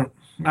deal. I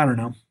don't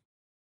know.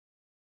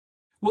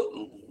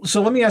 Well,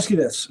 so let me ask you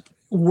this.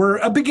 We're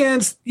up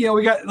against,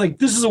 we got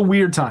this is a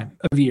weird time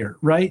of year,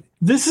 right?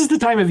 This is the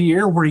time of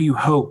year where you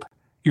hope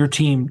your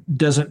team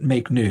doesn't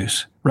make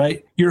news,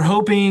 right? You're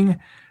hoping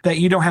that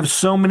you don't have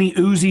so many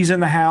Uzis in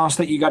the house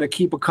that you got to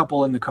keep a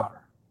couple in the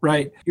car,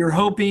 right? You're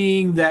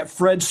hoping that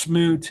Fred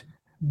Smoot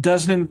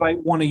doesn't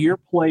invite one of your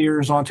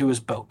players onto his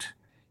boat.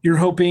 You're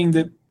hoping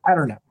that,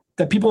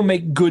 that people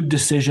make good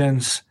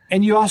decisions.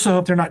 And you also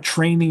hope they're not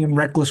training in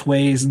reckless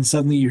ways and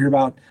suddenly you hear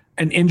about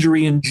an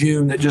injury in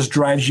June that just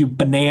drives you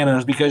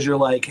bananas because you're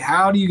like,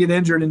 how do you get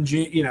injured in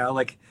June?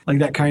 Like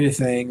that kind of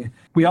thing.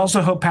 We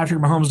also hope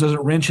Patrick Mahomes doesn't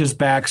wrench his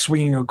back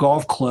swinging a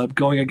golf club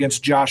going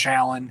against Josh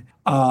Allen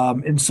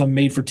in some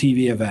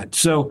made-for-TV event.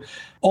 So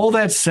all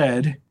that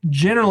said,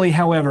 generally,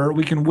 however,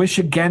 we can wish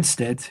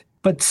against it,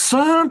 but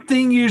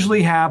something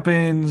usually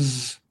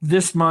happens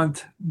this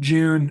month,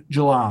 June,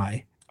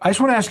 July. I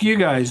just want to ask you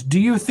guys, do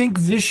you think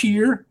this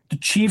year the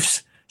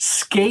Chiefs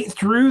skate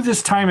through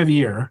this time of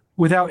year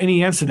without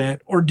any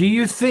incident, or do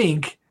you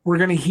think we're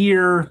going to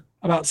hear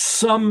about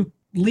some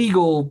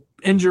legal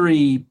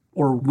injury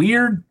or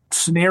weird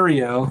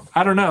scenario?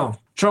 I don't know.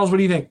 Charles, what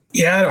do you think?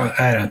 Yeah,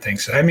 I don't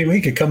think so. I mean,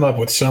 we could come up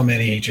with so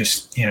many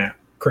just,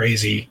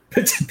 crazy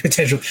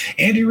potential.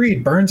 Andy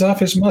Reid burns off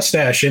his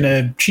mustache in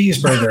a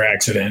cheeseburger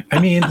accident. I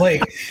mean,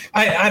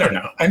 I don't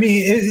know. I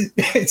mean,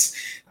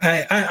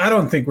 I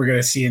don't think we're going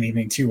to see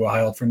anything too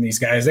wild from these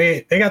guys.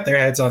 They got their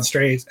heads on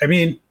straight. I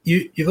mean,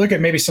 you look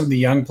at maybe some of the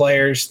young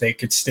players, they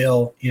could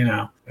still,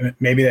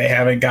 maybe they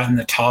haven't gotten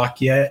the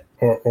talk yet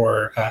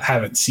or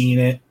haven't seen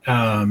it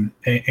and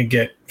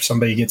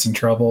somebody gets in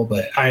trouble.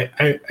 But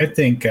I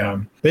think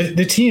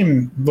the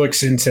team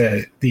looks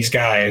into these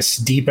guys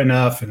deep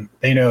enough and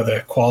they know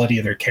the quality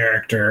of their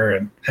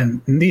character.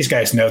 And these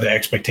guys know the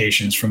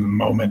expectations from the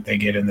moment they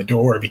get in the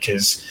door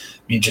because,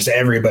 just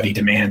everybody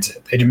demands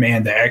it. They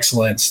demand the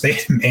excellence. They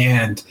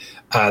demand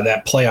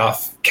that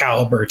playoff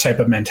caliber type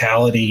of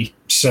mentality.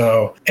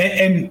 So,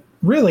 and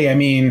really,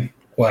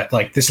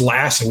 this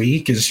last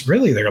week is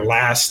really their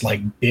last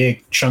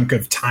big chunk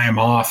of time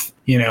off,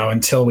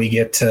 until we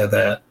get to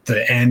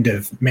the end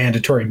of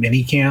mandatory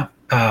minicamp.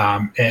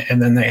 And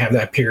then they have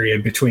that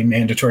period between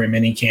mandatory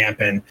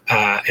minicamp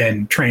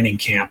and training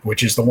camp,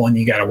 which is the one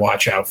you got to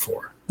watch out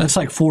for. That's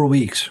 4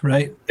 weeks,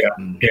 right?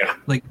 Yeah.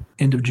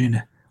 End of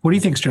June. What do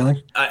you think,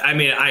 Sterling?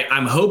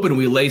 I'm hoping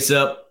we lace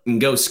up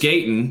and go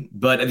skating,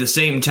 but at the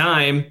same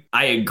time,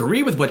 I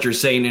agree with what you're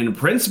saying. In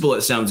principle,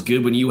 it sounds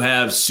good when you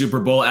have Super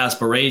Bowl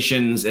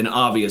aspirations, an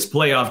obvious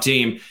playoff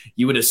team.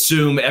 You would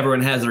assume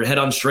everyone has their head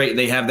on straight.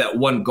 They have that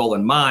one goal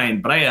in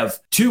mind. But I have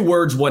 2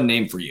 words, one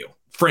name for you: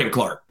 Frank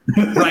Clark.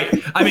 Right?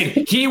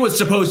 He was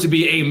supposed to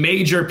be a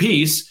major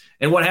piece,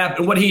 and what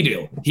happened? What'd he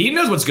do? He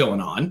knows what's going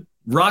on.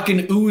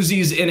 Rocking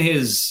Uzis in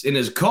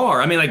his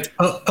car.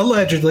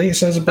 Allegedly, it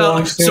says it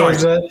belongs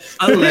to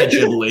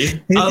allegedly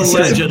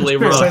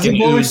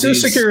rocking Uzis to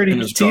security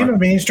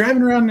team. He's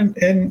driving around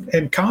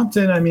in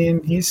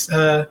Compton. He's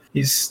got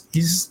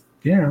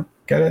it.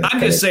 I'm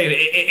just saying,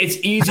 it's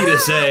easy to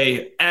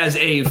say as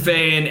a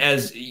fan,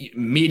 as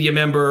media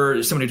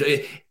member,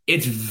 somebody.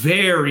 It's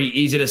very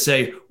easy to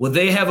say, well,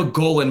 they have a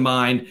goal in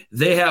mind.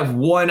 They have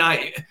one.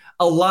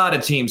 A lot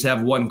of teams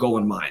have one goal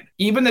in mind.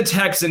 Even the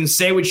Texans,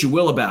 say what you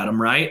will about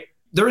them, right?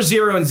 They're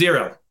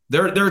 0-0.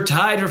 They're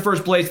tied for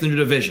first place in their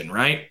division,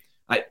 right?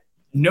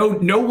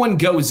 No one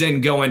goes in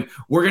going,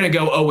 we're going to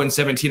go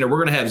 0-17 or we're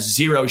going to have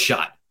 0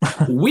 shot.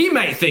 We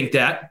might think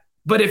that,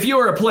 but if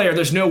you're a player,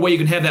 there's no way you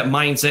can have that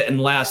mindset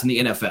and last in the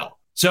NFL.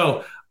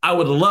 So I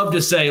would love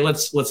to say,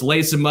 let's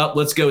lace them up.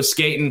 Let's go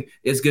skating.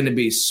 It's going to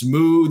be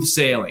smooth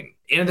sailing.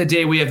 End of the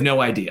day, we have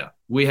no idea.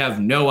 We have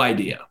no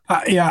idea.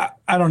 I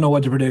don't know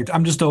what to predict.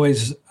 I'm just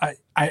always,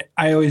 I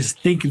always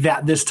think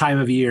that this time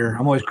of year,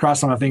 I'm always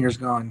crossing my fingers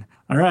going,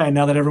 all right,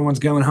 now that everyone's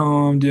going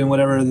home, doing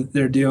whatever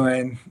they're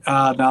doing,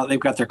 now that they've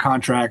got their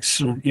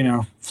contracts,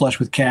 flush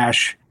with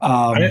cash.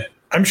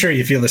 I'm sure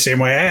you feel the same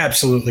way. I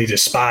absolutely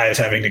despise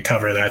having to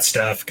cover that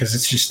stuff because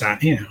it's just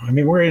not,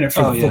 we're in it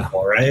for the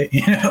football, right?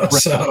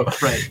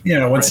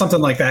 When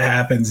something like that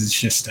happens, it's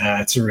just,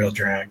 it's a real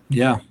drag.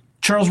 Yeah.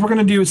 Charles, we're going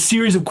to do a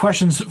series of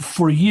questions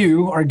for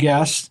you, our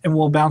guest, and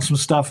we'll bounce some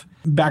stuff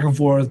back and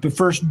forth. But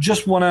first,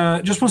 just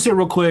want to say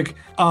real quick,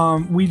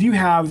 we do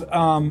have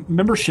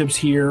memberships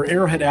here,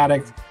 Arrowhead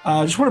Addict.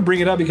 Just want to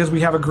bring it up because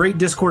we have a great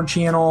Discord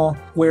channel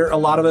where a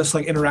lot of us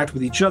like interact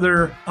with each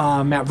other.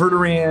 Matt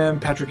Verderam,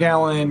 Patrick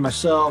Allen,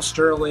 myself,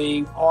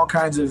 Sterling, all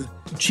kinds of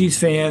Chiefs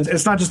fans.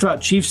 It's not just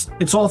about Chiefs.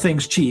 It's all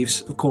things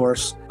Chiefs, of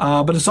course.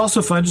 But it's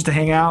also fun just to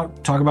hang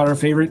out, talk about our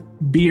favorite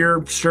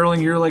beer.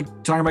 Sterling, you're like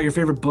talking about your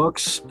favorite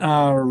books,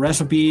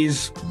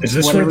 recipes. Is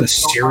this where the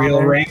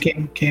cereal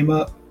ranking came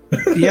up?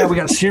 Yeah, we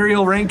got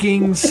cereal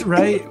rankings,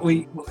 right?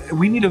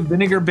 We need a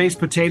vinegar-based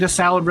potato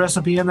salad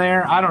recipe in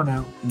there. I don't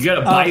know. You got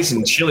a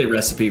bison chili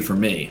recipe for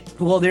me.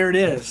 Well, there it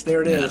is.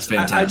 There it is. That's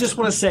fantastic. I just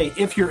want to say,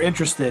 if you're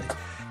interested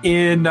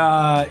in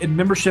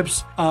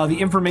memberships, the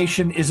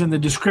information is in the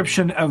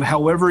description of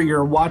however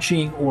you're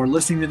watching or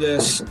listening to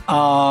this.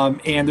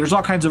 And there's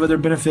all kinds of other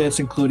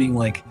benefits, including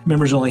like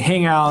members-only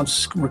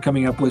hangouts. We're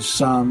coming up with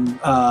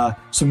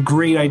some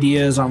great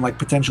ideas on like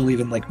potential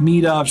even like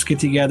meetups,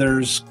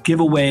 get-togethers,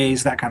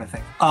 giveaways, that kind of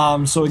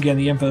thing. So again,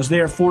 the info is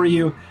there for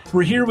you.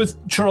 We're here with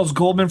Charles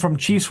Goldman from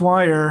Chiefs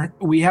Wire.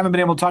 We haven't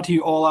been able to talk to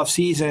you all off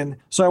season.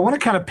 So I want to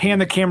kind of pan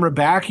the camera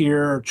back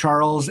here,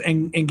 Charles,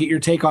 and get your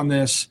take on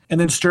this.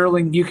 And then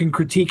Sterling, you can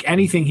critique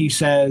anything he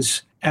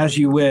says as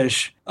you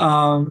wish.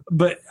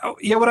 But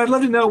yeah, what I'd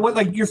love to know, what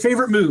like your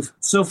favorite move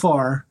so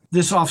far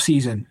this off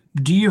season.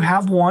 Do you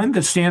have one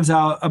that stands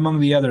out among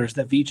the others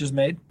that Veach has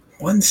made?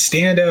 One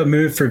standout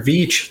move for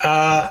Veach.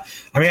 I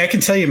mean, I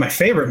can tell you my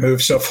favorite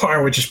move so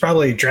far, which is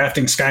probably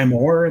drafting Sky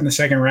Moore in the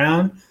second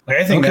round. Like,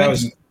 I think that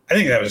was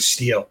a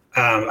steal.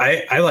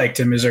 I liked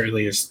him as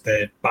early as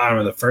the bottom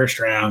of the first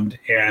round,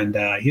 and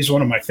he's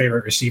one of my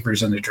favorite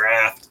receivers in the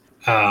draft.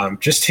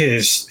 Just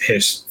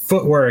his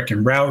footwork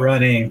and route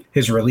running,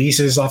 his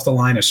releases off the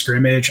line of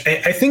scrimmage.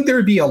 I think there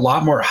would be a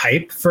lot more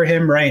hype for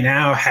him right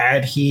now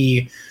had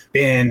he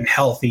been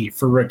healthy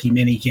for rookie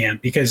minicamp,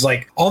 because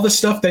like all the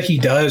stuff that he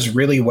does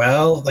really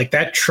well, like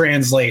that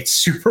translates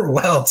super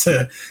well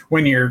to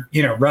when you're,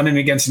 running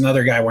against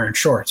another guy wearing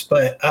shorts.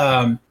 But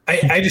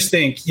I just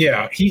think,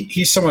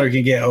 he's someone who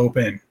can get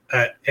open.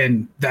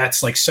 And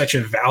that's like such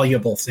a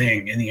valuable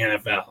thing in the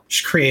NFL.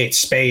 Just create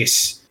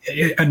space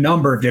a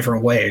number of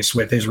different ways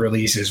with his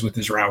releases, with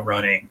his route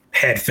running,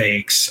 head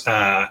fakes.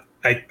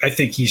 I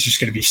think he's just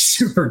going to be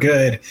super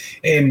good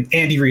in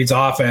Andy Reid's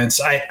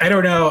offense. I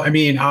don't know. I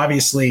mean,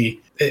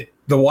 obviously,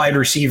 the wide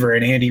receiver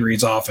in Andy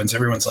Reid's offense,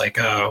 everyone's like,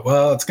 oh,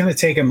 well, it's going to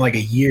take him like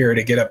a year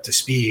to get up to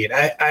speed.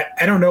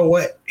 I don't know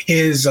what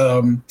his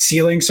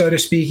ceiling, so to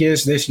speak,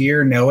 is this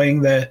year,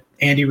 knowing that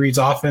Andy Reid's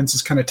offense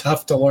is kind of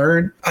tough to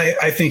learn.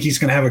 I think he's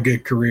going to have a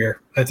good career.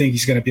 I think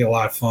he's going to be a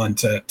lot of fun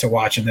to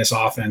watch in this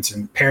offense,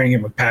 and pairing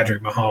him with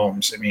Patrick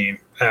Mahomes. I mean,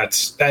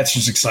 that's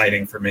just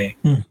exciting for me.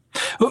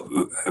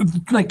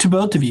 Like, to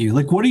both of you,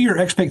 like, what are your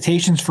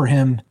expectations for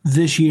him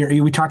this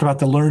year? We talked about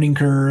the learning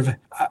curve.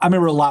 I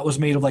remember a lot was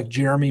made of like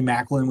Jeremy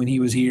Maclin when he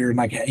was here, and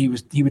like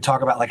he would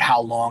talk about like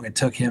how long it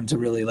took him to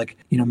really like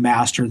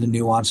master the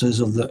nuances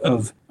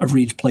of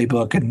Reid's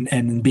playbook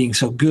and being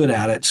so good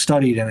at it,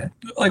 studied in it.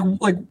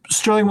 Like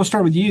Sterling, we'll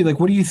start with you. Like,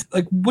 what do you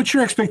like? What's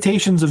your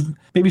expectations of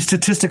maybe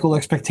statistical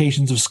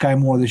expectations of Sky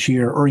Moore this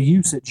year, or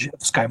usage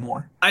of Sky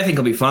Moore? I think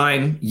he'll be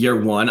fine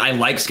year one. I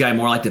like Sky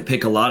Moore. I like to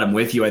pick a lot. I'm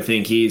with you. I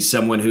think he's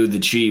someone who the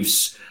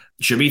Chiefs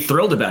should be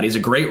thrilled about. He's a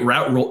great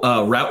route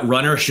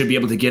runner, should be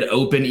able to get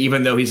open,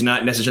 even though he's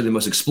not necessarily the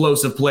most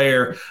explosive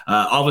player,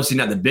 obviously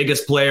not the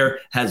biggest player,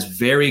 has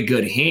very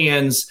good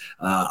hands.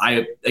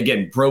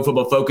 Again, Pro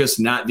Football Focus,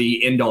 not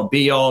the end-all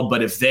be-all,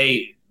 but if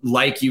they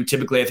like you,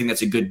 typically I think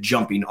that's a good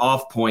jumping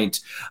off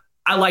point.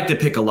 I like to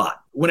pick a lot.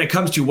 When it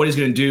comes to what he's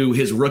going to do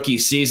his rookie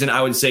season,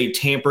 I would say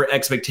tamper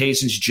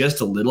expectations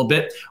just a little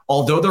bit,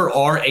 although there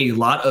are a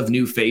lot of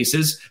new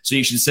faces. So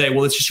you should say,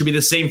 well, this should be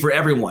the same for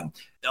everyone.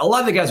 A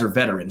lot of the guys are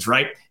veterans,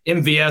 right?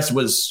 MVS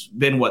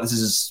this is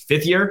his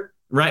fifth year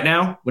right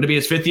now. Would it be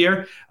his fifth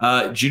year?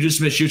 Juju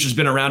Smith-Schuster's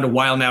been around a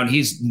while now, and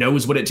he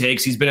knows what it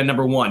takes. He's been a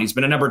number one. He's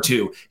been a number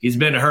two. He's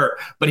been hurt,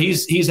 but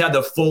he's had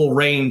the full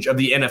range of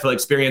the NFL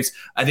experience.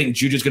 I think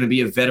Juju's going to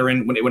be a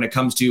veteran when it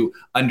comes to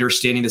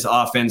understanding this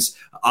offense.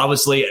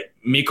 Obviously,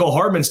 Mecole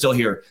Hardman's still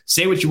here.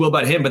 Say what you will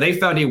about him, but they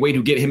found a way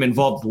to get him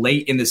involved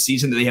late in the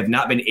season that they have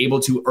not been able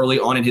to early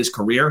on in his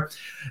career.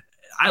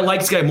 I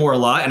like Sky Moore a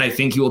lot, and I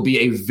think he will be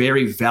a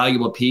very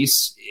valuable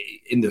piece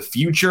in the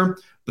future.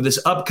 But this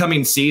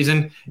upcoming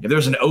season, if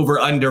there's an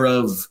over-under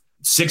of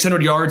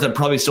 600 yards, I'd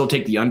probably still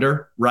take the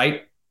under,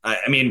 right? I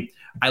mean,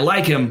 I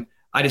like him.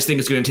 I just think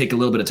it's going to take a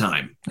little bit of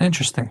time.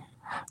 Interesting.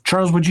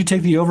 Charles, would you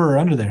take the over or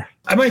under there?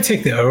 I might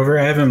take the over.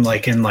 I have him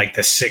like in like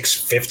the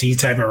 650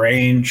 type of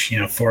range,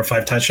 4 or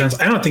 5 touchdowns.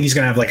 I don't think he's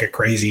going to have like a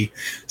crazy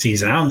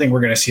season. I don't think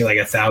we're going to see like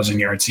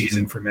 1,000-yard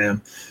season from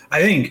him.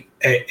 I think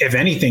if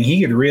anything,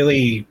 he could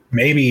really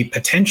maybe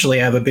potentially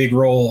have a big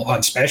role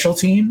on special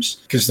teams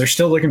because they're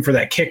still looking for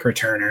that kick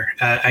returner.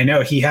 I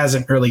know he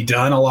hasn't really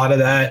done a lot of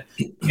that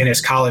in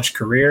his college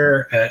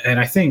career. And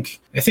I think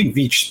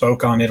Veach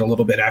spoke on it a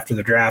little bit after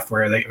the draft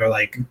where they were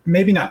like,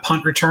 maybe not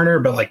punt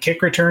returner, but like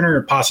kick returner,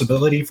 a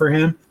possibility for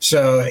him.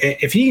 So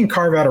if he can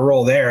carve out a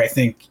role there, I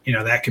think,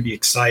 that could be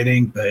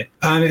exciting. But,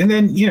 and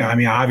then,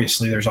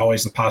 obviously there's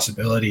always the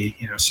possibility,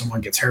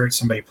 someone gets hurt,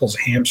 somebody pulls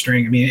a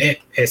hamstring. I mean,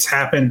 it's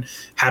happened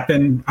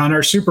on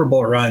our Super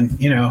Bowl run.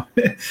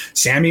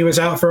 Sammy was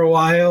out for a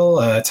while.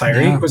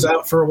 Tyreek was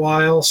out for a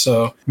while.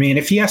 So, I mean,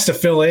 if he has to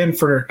fill in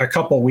for a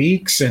couple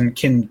weeks and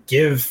can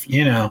give,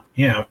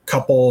 a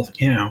couple,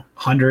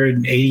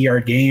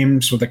 180-yard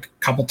games with a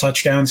couple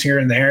touchdowns here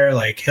and there,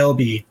 like he'll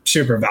be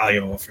super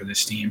valuable for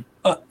this team.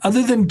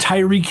 Other than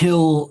Tyreek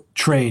Hill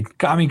trade,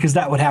 I mean, because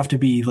that would have to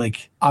be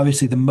like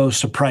obviously the most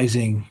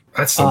surprising.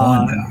 That's the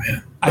one, though,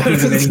 man. I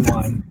think of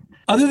anyone.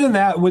 Other than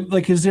that,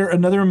 is there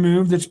another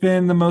move that's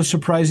been the most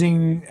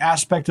surprising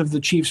aspect of the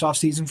Chiefs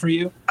offseason for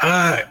you?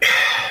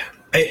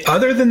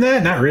 Other than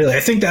that, not really. I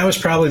think that was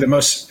probably the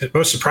most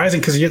surprising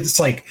because it's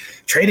like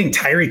trading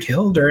Tyreek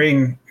Hill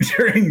during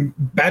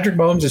Patrick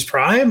Mahomes'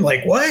 prime.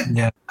 Like what?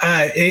 Yeah.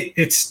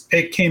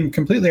 It came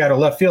completely out of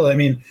left field. I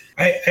mean,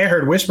 I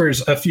heard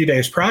whispers a few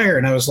days prior,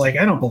 and I was like,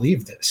 I don't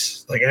believe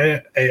this. Like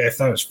I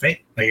thought it was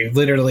fake. Like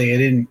literally, I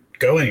didn't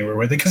go anywhere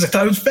with it because I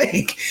thought it was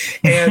fake.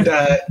 And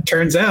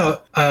turns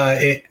out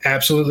it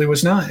absolutely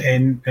was not.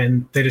 And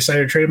they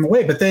decided to trade him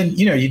away. But then,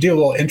 you do a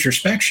little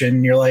introspection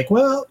and you're like,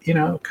 well,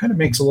 it kind of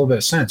makes a little bit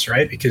of sense,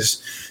 right?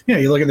 Because,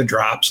 you look at the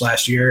drops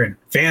last year and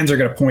fans are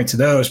going to point to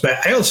those.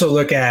 But I also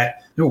look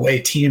at the way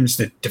teams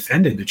that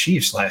defended the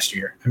Chiefs last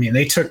year. I mean,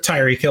 they took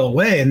Tyreek Hill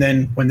away. And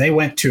then when they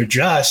went to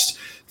adjust,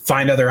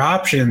 find other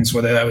options,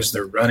 whether that was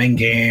the running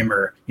game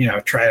or,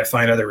 try to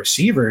find other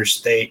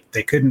receivers, they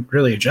couldn't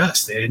really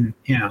adjust. They didn't,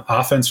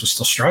 offense was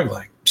still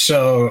struggling.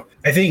 So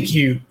I think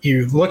you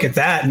look at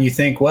that and you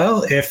think,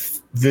 well, if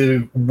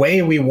the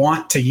way we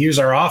want to use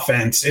our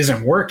offense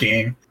isn't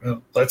working,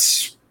 well,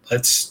 let's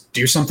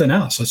do something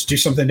else. Let's do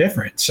something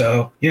different.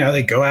 So,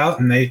 they go out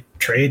and they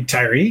trade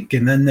Tyreek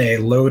and then they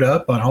load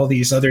up on all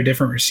these other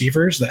different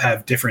receivers that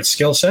have different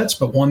skill sets,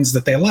 but ones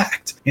that they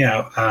lacked,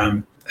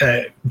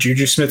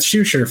 Juju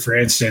Smith-Schuster, for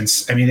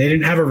instance, I mean, they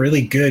didn't have a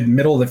really good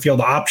middle of the field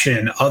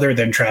option other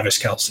than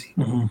Travis Kelce.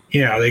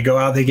 Mm-hmm. They go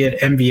out, they get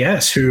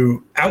MVS,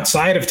 who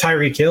outside of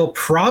Tyreek Hill,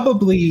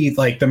 probably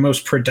like the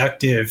most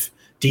productive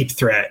deep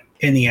threat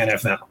in the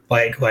NFL.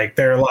 Like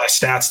there are a lot of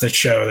stats that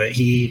show that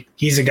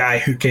he's a guy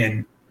who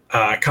can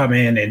come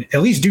in and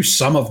at least do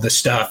some of the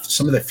stuff,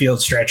 some of the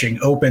field stretching,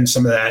 open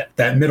some of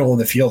that middle of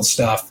the field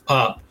stuff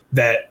up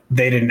that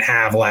they didn't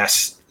have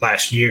last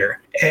year.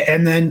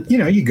 And then,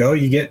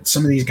 you get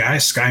some of these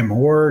guys, Sky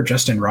Moore,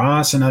 Justin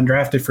Ross, and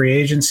undrafted free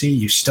agency.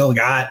 You still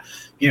got,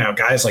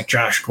 guys like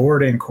Josh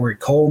Gordon, Corey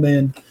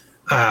Coleman,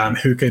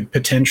 who could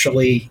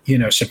potentially,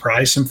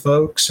 surprise some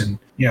folks and,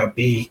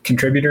 be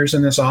contributors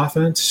in this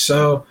offense.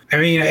 So, I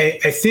mean,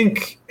 I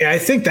think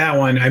that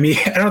one, I mean,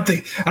 I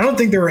don't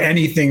think there were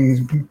any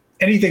things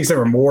that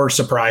were more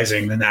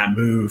surprising than that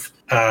move.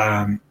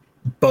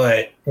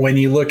 But when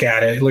you look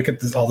at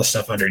it, all the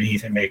stuff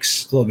underneath, it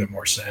makes a little bit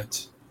more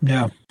sense.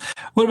 Yeah.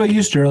 What about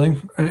you,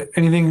 Sterling?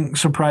 Anything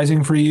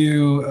surprising for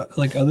you,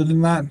 like other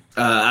than that?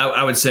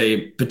 I would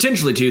say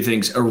potentially two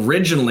things.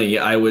 Originally,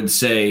 I would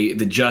say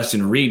the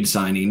Justin Reed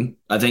signing.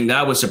 I think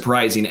that was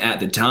surprising at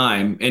the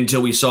time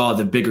until we saw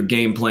the bigger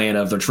game plan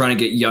of they're trying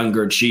to get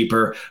younger,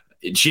 cheaper.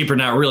 Cheaper,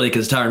 not really,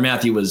 because Tyrann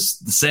Mathieu was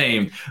the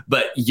same,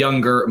 but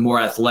younger, more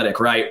athletic,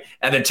 right?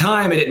 At the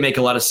time, it didn't make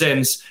a lot of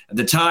sense. At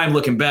the time,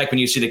 looking back, when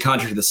you see the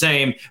contract the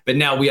same, but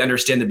now we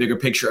understand the bigger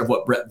picture of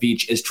what Brett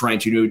Veach is trying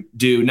to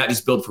do, not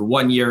just build for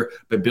 1 year,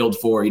 but build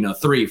for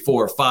 3,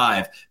 4,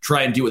 5.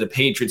 Try and do what the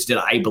Patriots did,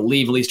 I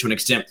believe, at least to an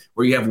extent,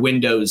 where you have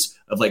windows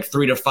of like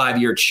 3 to 5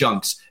 year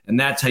chunks, and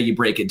that's how you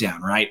break it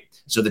down, right?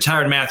 So the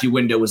Tyrann Mathieu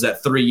window was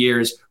that 3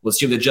 years. We'll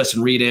see what the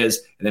Justin Reed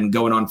is, and then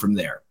going on from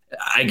there.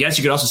 I guess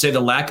you could also say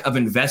the lack of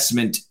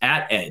investment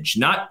at edge,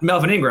 not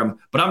Melvin Ingram,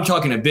 but I'm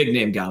talking a big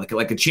name guy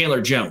like a Chandler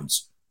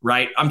Jones,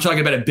 right? I'm talking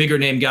about a bigger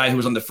name guy who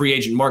was on the free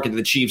agent market that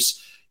the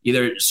Chiefs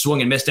either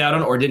swung and missed out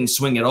on or didn't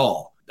swing at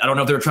all. I don't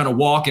know if they were trying to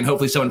walk and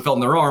hopefully someone fell in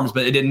their arms,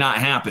 but it did not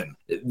happen.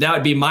 That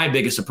would be my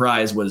biggest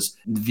surprise, was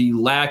the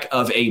lack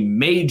of a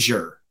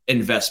major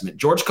investment.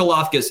 George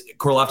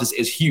Karlaftis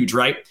is huge,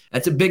 right?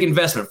 That's a big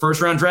investment,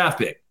 first round draft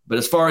pick. But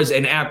as far as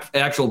an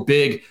actual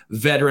big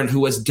veteran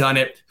who has done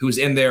it, who's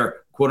in their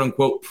quote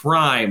unquote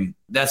prime,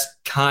 that's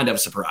kind of a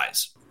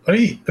surprise.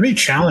 Let me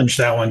challenge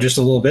that one just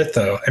a little bit,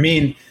 though. I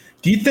mean,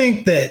 do you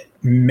think that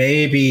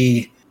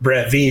maybe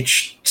Brett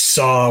Veach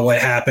saw what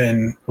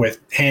happened with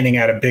handing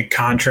out a big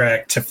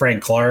contract to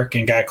Frank Clark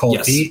and got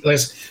cold feet?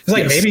 It's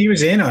like maybe he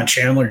was in on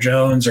Chandler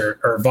Jones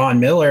or Von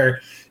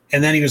Miller,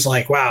 and then he was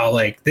like, wow,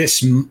 like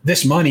this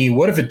money,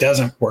 what if it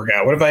doesn't work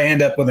out? What if I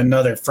end up with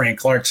another Frank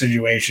Clark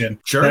situation?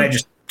 Sure. Then I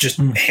just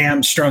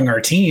hamstrung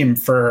our team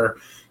for,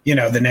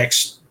 the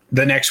next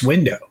the next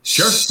window.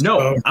 Sure.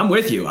 No, I'm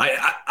with you.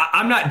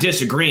 I'm not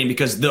disagreeing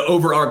because the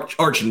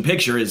overarching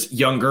picture is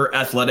younger,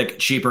 athletic,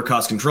 cheaper,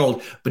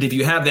 cost-controlled. But if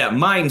you have that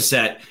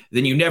mindset,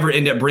 then you never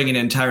end up bringing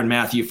in Tyrann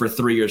Mathieu for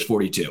 3 years,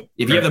 42.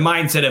 If you have the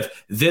mindset of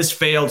this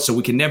failed, so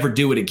we can never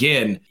do it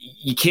again,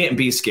 you can't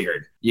be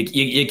scared.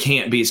 You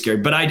can't be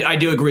scared. But I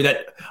do agree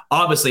that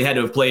obviously had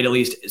to have played at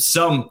least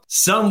some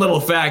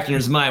little factor in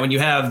his mind when you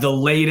have the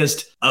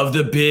latest of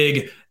the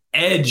big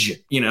edge,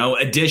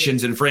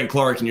 additions in Frank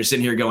Clark, and you're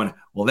sitting here going,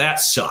 well, that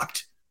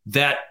sucked.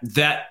 That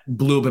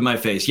blew up in my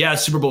face. Yeah,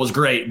 Super Bowl was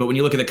great, but when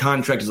you look at the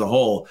contract as a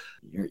whole,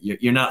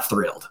 you're not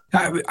thrilled.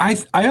 I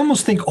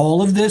almost think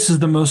all of this is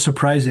the most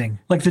surprising.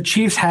 Like the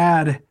Chiefs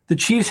had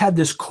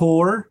this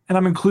core, and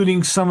I'm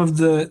including some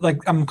of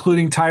I'm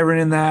including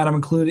Tyrann in that. I'm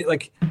including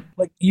like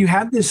you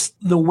had this.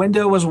 The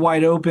window was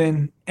wide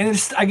open,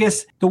 and I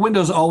guess the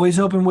window's always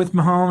open with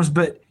Mahomes,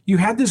 but you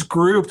had this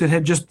group that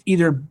had just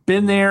either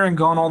been there and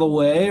gone all the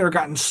way or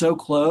gotten so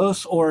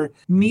close or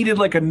needed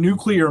like a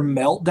nuclear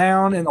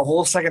meltdown in the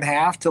whole second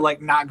half to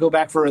like not go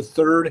back for a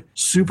third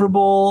Super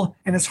Bowl.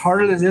 And as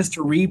hard as it is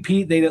to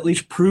repeat, they'd at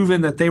least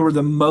proven that they were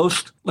the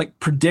most like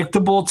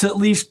predictable to at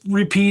least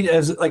repeat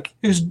as like,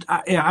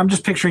 I'm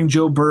just picturing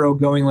Joe Burrow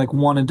going like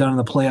one and done in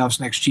the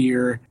playoffs next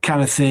year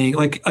kind of thing.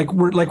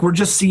 We're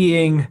just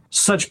seeing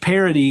such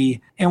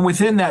parity. And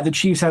within that, the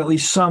Chiefs had at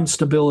least some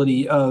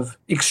stability of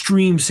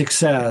extreme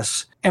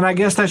success. And I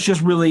guess that's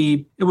just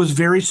really, it was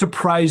very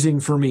surprising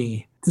for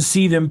me to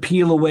see them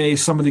peel away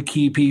some of the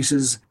key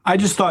pieces. I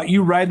just thought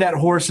you ride that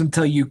horse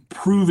until you've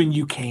proven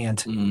you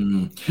can't.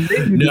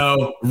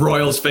 No,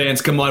 Royals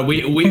fans, come on.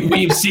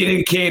 We've seen it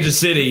in Kansas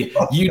City.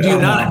 You do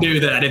not do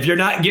that. If you're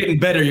not getting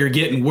better, you're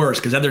getting worse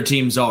because other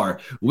teams are.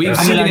 We've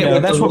seen it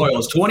with the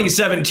Royals.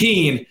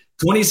 2017,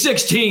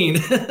 2016.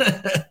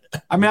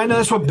 I mean, I know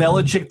that's what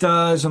Belichick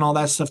does and all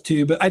that stuff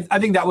too, but I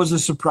think that was a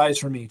surprise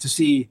for me to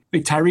see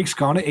Tyreek's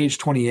gone at age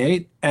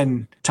 28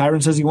 and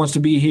Tyrann says he wants to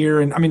be here.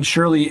 And I mean,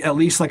 surely at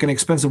least like an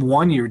expensive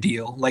 1 year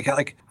deal.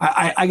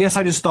 I guess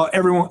I just thought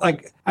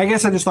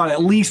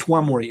at least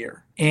one more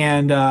year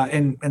and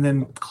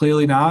then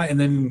clearly not. And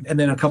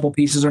then a couple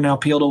pieces are now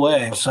peeled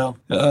away. So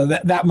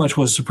that much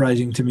was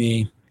surprising to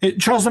me.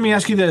 Charles, let me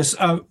ask you this.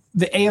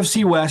 The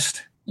AFC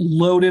West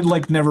loaded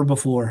like never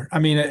before. I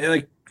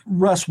mean,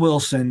 Russ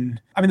Wilson.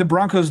 I mean, the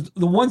Broncos,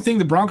 the one thing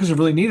the Broncos have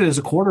really needed is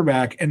a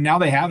quarterback, and now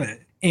they have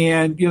it.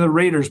 And, the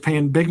Raiders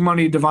paying big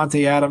money to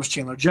Devontae Adams,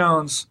 Chandler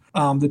Jones.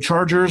 The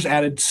Chargers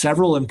added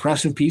several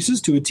impressive pieces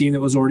to a team that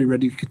was already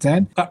ready to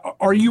contend.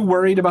 Are you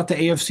worried about the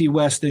AFC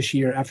West this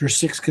year after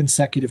 6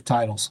 consecutive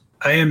titles?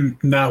 I am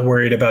not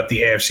worried about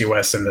the AFC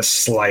West in the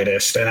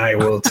slightest, and I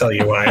will tell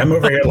you why. I'm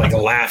over here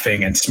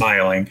laughing and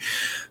smiling.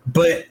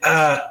 But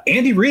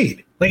Andy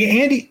Reid.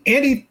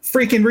 Andy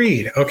freaking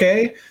Reid,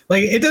 okay?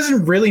 It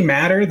doesn't really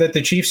matter that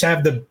the Chiefs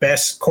have the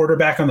best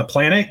quarterback on the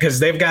planet because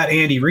they've got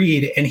Andy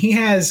Reid, and he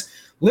has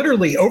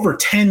literally over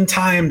 10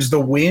 times the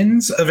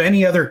wins of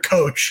any other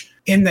coach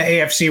in the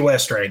AFC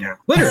West right now.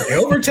 Literally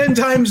over 10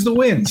 times the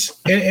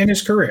wins in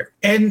his career.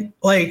 And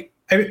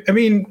I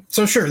mean,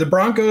 so sure, the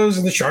Broncos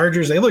and the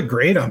Chargers, they look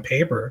great on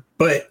paper,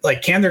 but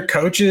can their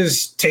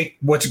coaches take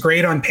what's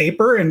great on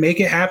paper and make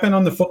it happen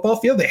on the football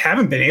field? They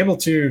haven't been able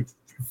to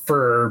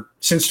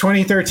since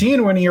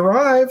 2013 when he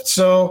arrived.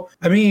 So,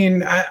 I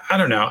mean, I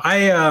don't know.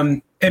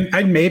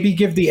 I'd maybe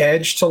give the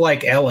edge to LA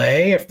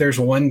if there's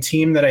one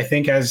team that I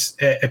think has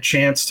a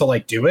chance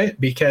to do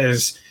it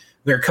because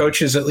their coach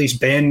has at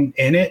least been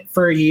in it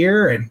for a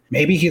year and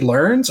maybe he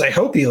learns. I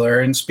hope he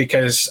learns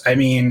because, I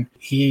mean,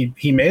 he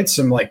made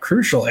some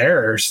crucial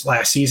errors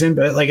last season,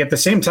 but at the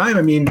same time,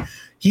 I mean,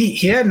 he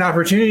had an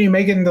opportunity to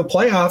make it into the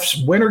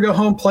playoffs, win or go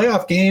home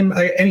playoff game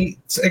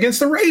against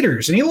the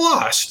Raiders, and he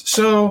lost.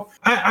 So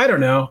I don't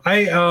know.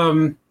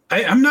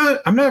 I'm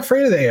not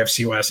afraid of the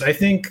AFC West. I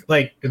think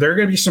there are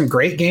going to be some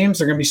great games.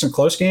 There are going to be some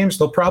close games.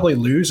 They'll probably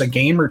lose a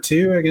game or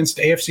two against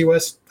AFC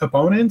West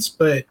opponents.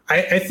 But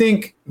I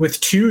think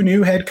with 2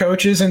 new head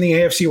coaches in the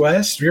AFC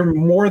West, you're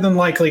more than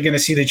likely going to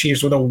see the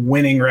Chiefs with a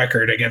winning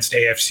record against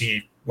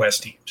AFC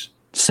West teams.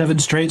 7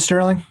 straight,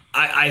 Sterling?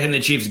 I think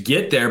the Chiefs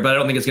get there, but I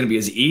don't think it's going to be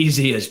as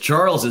easy as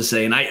Charles is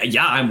saying.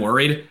 I'm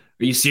worried.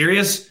 Are you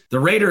serious? The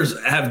Raiders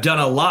have done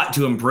a lot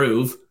to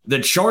improve. The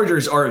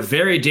Chargers are a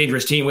very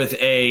dangerous team with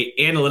a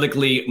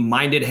analytically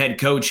minded head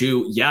coach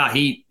who,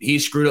 he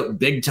screwed up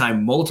big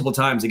time multiple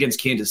times against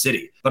Kansas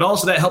City. But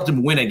also that helped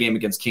him win a game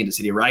against Kansas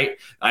City, right?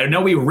 I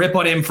know we rip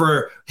on him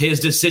for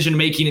his decision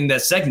making in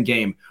that second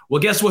game.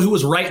 Well, guess what? Who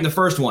was right in the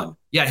first one?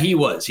 Yeah, he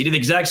was. He did the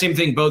exact same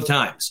thing both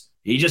times.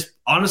 He just,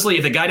 honestly,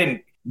 if the guy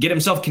didn't get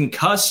himself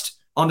concussed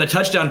on the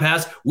touchdown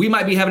pass, we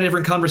might be having a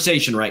different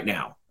conversation right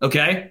now,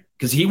 okay?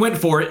 Because he went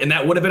for it, and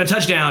that would have been a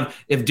touchdown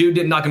if dude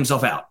didn't knock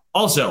himself out.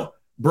 Also,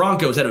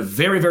 Broncos had a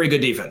very, very good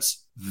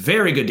defense.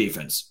 Very good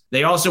defense.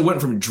 They also went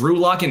from Drew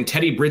Lock and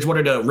Teddy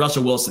Bridgewater to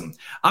Russell Wilson.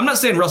 I'm not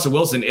saying Russell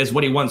Wilson is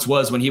what he once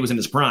was when he was in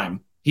his prime.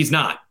 He's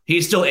not.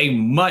 He's still a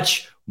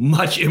much,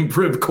 much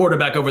improved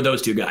quarterback over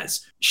those 2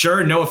 guys.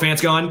 Sure, Noah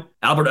Fant's gone.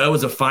 Albert O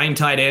is a fine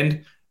tight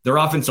end. Their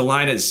offensive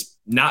line is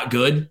not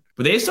good.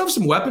 but they still have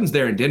some weapons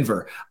there in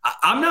Denver.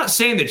 I'm not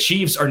saying the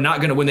Chiefs are not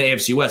going to win the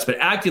AFC West, but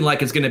acting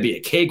like it's going to be a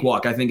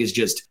cakewalk, I think is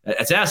just,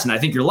 it's asinine. I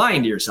think you're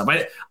lying to yourself.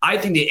 I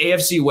think the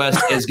AFC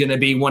West is going to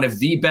be one of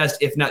the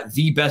best, if not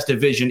the best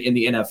division in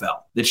the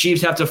NFL. The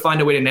Chiefs have to find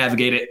a way to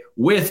navigate it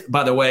with,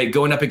 by the way,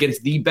 going up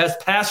against the best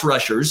pass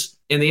rushers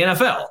in the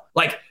NFL.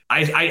 Like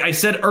I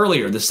said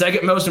earlier, the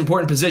second most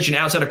important position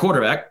outside of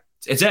quarterback,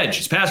 it's edge,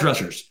 it's pass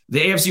rushers.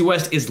 The AFC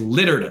West is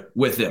littered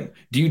with them.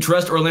 Do you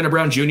trust Orlando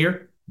Brown Jr.?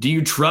 Do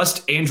you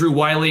trust Andrew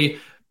Wiley,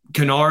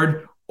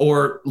 Kennard,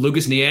 or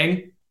Lucas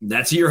Niang?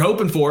 That's who you're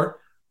hoping for.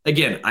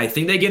 Again, I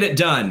think they get it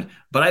done,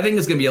 but I think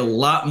it's going to be a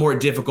lot more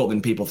difficult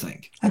than people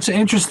think. That's an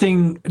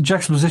interesting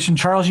juxtaposition.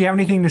 Charles, you have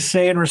anything to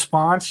say in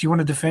response? You want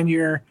to defend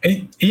your...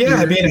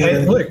 Yeah,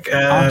 look,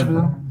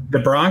 the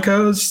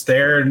Broncos,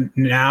 they're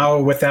now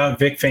without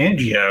Vic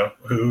Fangio,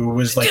 who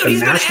was like the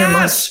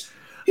mastermind.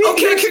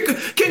 Okay,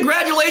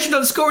 congratulations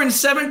on scoring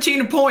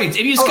 17 points.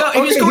 If you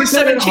scored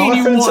 17,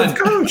 you won.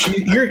 Coach,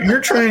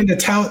 you're trying to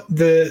tout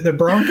the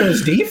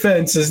Broncos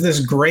defense as this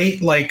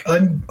great, like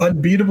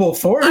unbeatable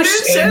force. I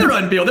didn't say they're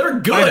unbeatable. They're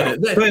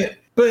good.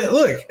 But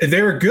look,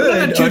 they were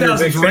good under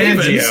Vic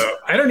Fangio.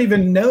 I don't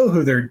even know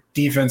who their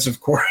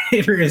defensive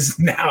coordinator is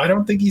now. I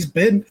don't think he's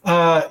been,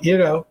 I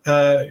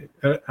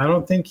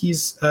don't think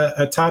he's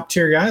a top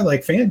tier guy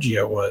like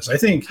Fangio was. I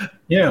think, I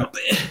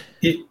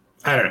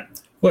don't know.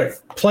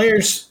 Look,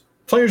 players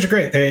are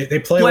great. They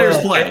play players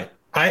well. Play.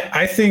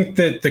 I think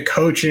that the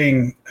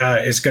coaching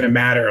is going to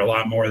matter a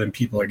lot more than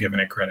people are giving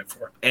it credit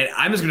for. And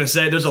I'm just going to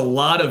say there's a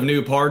lot of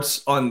new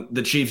parts on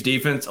the Chiefs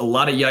defense, a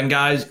lot of young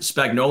guys.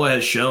 Spagnuolo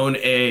has shown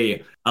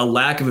a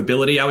lack of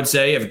ability, I would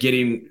say, of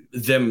getting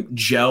them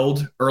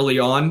gelled early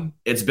on.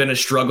 It's been a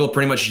struggle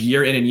pretty much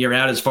year in and year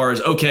out as far as,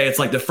 okay, it's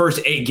like the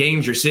first 8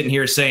 games you're sitting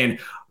here saying,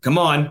 come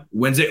on,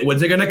 when's it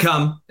going to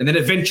come? And then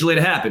eventually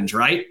it happens,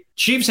 right?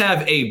 Chiefs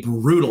have a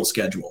brutal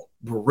schedule.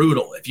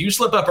 Brutal. If you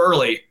slip up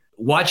early,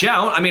 watch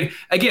out. I mean,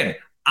 again,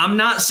 I'm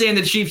not saying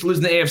the Chiefs lose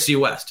in the AFC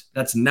West.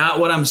 That's not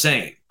what I'm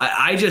saying.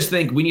 I just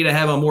think we need to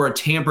have a more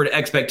tempered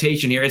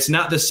expectation here. It's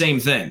not the same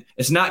thing.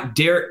 It's not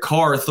Derek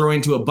Carr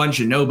throwing to a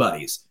bunch of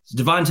nobodies. It's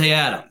Devontae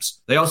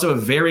Adams. They also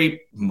have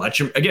very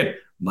much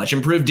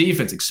improved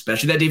defense,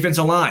 especially that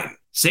defensive line.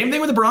 Same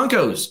thing with the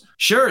Broncos.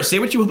 Sure, say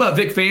what you will about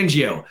Vic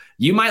Fangio.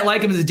 You might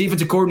like him as a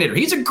defensive coordinator.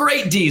 He's a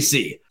great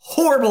DC.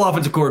 Horrible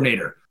offensive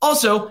coordinator.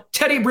 Also,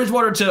 Teddy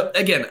Bridgewater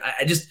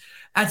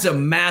that's a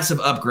massive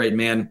upgrade,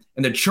 man.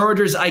 And the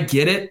Chargers, I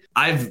get it.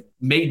 I've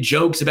made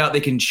jokes about they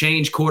can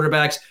change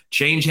quarterbacks,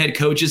 change head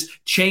coaches,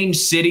 change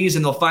cities,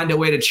 and they'll find a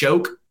way to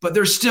choke. But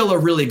they're still a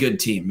really good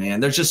team, man.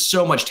 There's just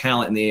so much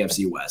talent in the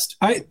AFC West.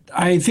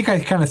 I think I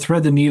kind of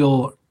thread the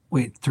needle.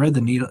 Wait, thread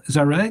the needle. Is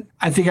that right?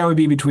 I think I would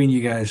be between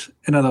you guys.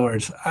 In other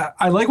words,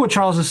 I like what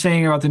Charles is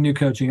saying about the new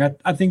coaching.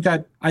 I think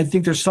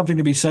there's something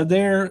to be said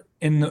there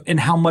in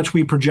how much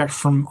we project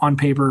from on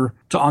paper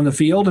to on the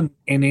field, and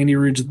Andy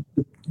Reid's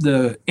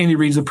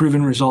the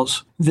proven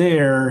results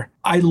there.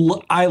 I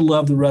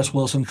love the Russ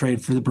Wilson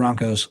trade for the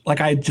Broncos.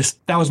 Like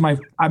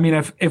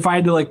if I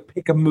had to like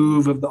pick a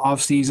move of the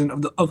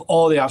offseason of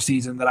all the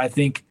offseason that I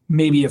think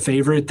maybe a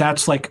favorite,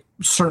 that's like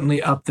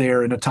certainly up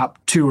there in the top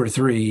 2 or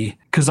 3,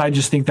 because I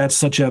just think that's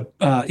such a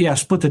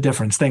split the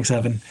difference. Thanks,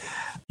 Evan.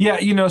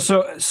 Yeah,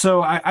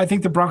 so I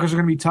think the Broncos are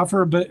going to be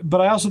tougher,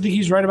 but I also think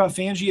he's right about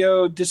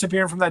Fangio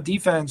disappearing from that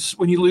defense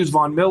when you lose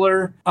Von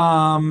Miller.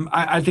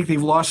 I think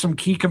they've lost some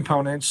key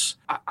components.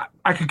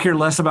 I could care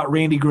less about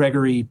Randy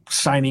Gregory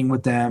signing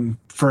with them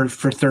for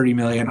 $30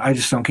 million. I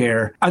just don't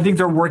care. I think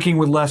they're working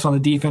with less on the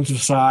defensive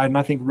side, and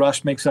I think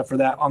Russ makes up for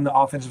that on the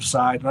offensive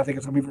side. And I think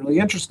it's going to be really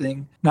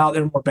interesting now that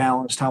they're more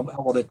balanced how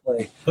well they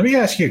play. Let me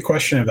ask you a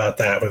question about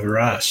that with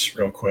Russ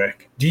real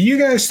quick. Do you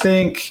guys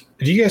think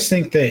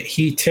that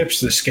he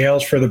tips the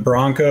scales for the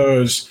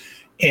Broncos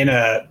in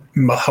a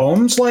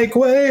Mahomes-like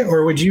way,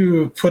 or would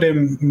you put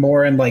him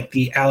more in like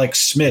the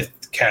Alex Smith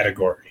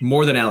category?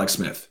 More than Alex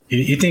Smith.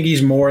 You think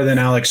he's more than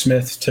Alex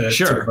Smith to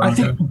Sure.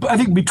 To I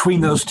think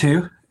between those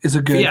two is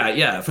a good.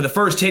 Yeah. For the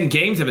first 10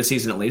 games of a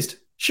season, at least.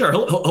 Sure,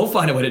 he'll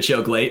find a way to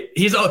choke late.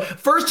 He's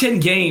first 10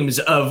 games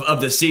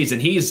of the season.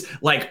 He's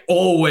like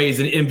always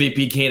an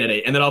MVP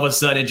candidate, and then all of a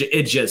sudden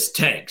it just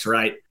tanks,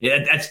 right?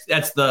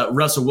 That's the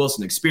Russell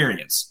Wilson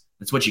experience.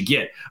 That's what you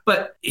get.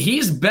 But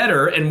he's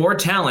better and more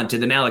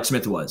talented than Alex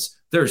Smith was.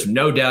 There's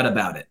no doubt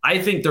about it. I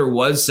think there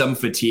was some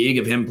fatigue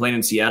of him playing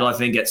in Seattle. I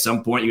think at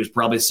some point he was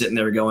probably sitting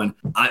there going,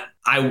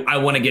 I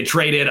want to get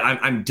traded.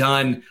 I'm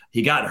done.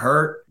 He got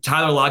hurt.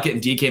 Tyler Lockett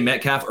and DK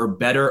Metcalf are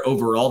better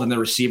overall than the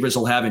receivers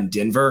he'll have in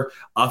Denver.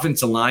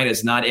 Offensive line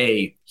is not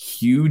a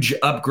huge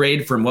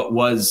upgrade from what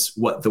was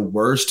the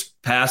worst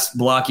pass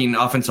blocking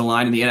offensive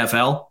line in the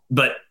NFL.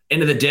 But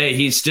end of the day,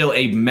 he's still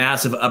a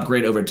massive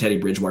upgrade over Teddy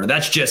Bridgewater.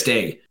 That's just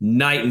a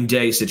night and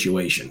day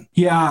situation.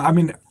 Yeah, I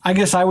mean, I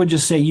guess I would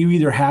just say you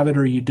either have it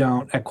or you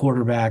don't at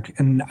quarterback,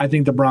 and I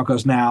think the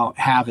Broncos now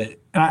have it.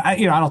 And I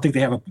don't think they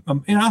have I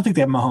don't think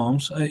they have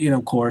Mahomes.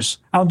 Of course,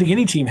 I don't think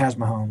any team has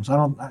Mahomes.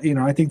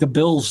 I think the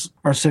Bills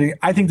are sitting.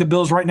 I think the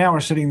Bills right now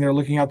are sitting there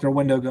looking out their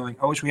window, going,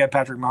 "I wish we had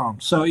Patrick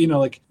Mahomes." So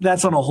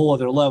that's on a whole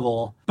other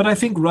level. But I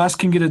think Russ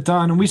can get it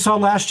done, and we saw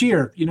last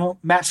year.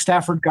 Matt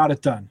Stafford got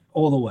it done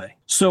all the way.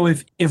 So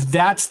if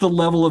that's the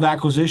level of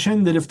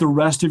acquisition, that if the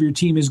rest of your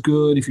team is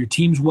good, if your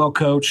team's well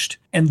coached,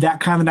 and that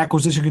kind of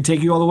acquisition can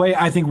take you all the way,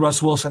 I think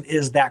Russ Wilson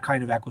is that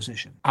kind of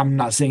acquisition. I'm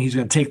not saying he's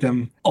going to take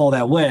them all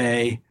that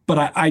way,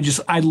 but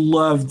I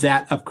love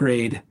that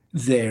upgrade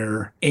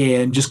there,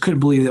 and just couldn't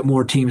believe that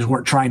more teams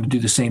weren't trying to do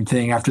the same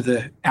thing after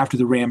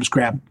the Rams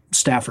grabbed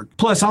Stafford.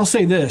 Plus, I'll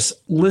say this,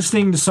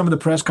 listening to some of the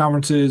press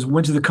conferences,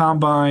 went to the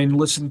combine,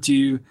 listened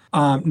to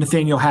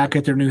Nathaniel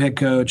Hackett, their new head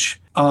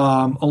coach,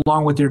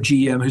 along with their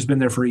GM who's been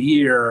there for a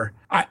year.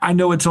 I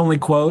know it's only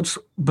quotes,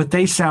 but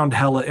they sound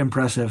hella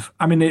impressive.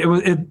 I mean,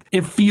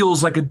 it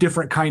feels like a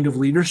different kind of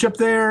leadership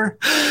there.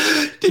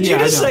 Did you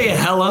just say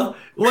hella?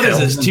 What is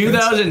this,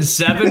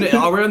 2007?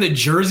 Are we on the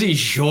Jersey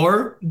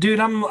Shore? Dude,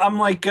 I'm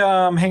like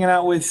hanging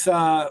out with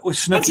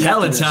Snooki. That's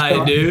hella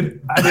tight,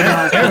 dude. I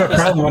have a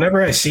problem.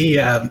 Whenever I see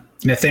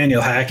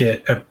Nathaniel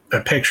Hackett,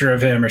 a picture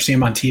of him or see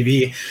him on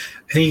TV,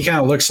 I think he kind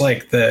of looks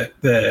like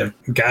the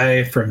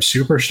guy from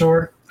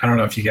Superstore. I don't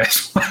know if you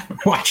guys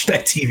watch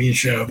that TV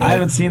show. I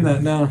haven't seen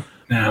that, no.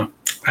 No.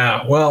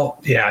 Well,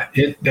 yeah,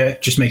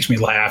 that just makes me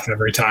laugh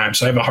every time.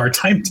 So I have a hard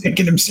time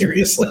taking him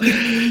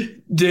seriously.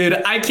 Dude,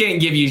 I can't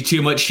give you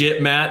too much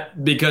shit,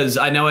 Matt, because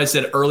I know I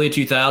said early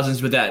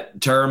 2000s with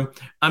that term.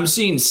 I'm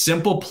seeing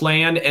Simple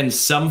Plan and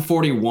Sum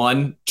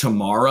 41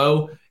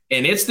 tomorrow,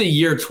 and it's the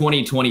year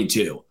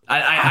 2022.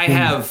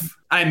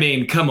 I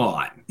mean, come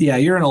on. Yeah,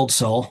 you're an old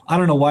soul. I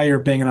don't know why you're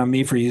banging on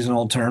me for using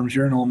old terms.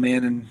 You're an old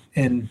man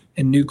in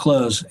new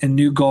clothes and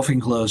new golfing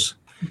clothes.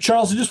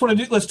 Charles, I just want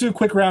to let's do a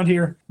quick round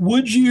here.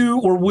 Would you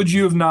or would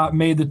you have not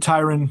made the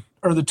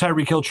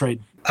Tyreek Hill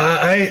trade?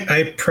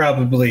 I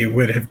probably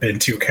would have been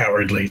too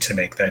cowardly to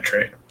make that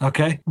trade.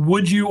 Okay.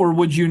 Would you or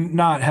would you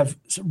not have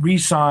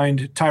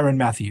re-signed Tyrann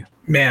Mathieu?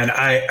 Man,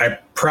 I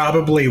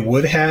probably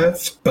would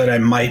have, but I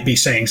might be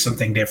saying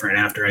something different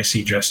after I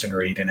see Justin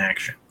Reed in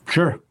action.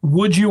 Sure.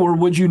 Would you or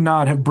would you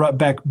not have brought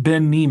back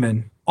Ben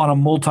Neiman on a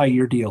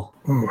multi-year deal?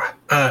 Ooh,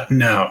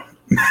 no.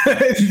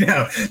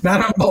 No,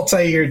 not a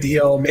multi-year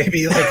deal.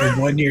 Maybe like a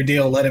 1-year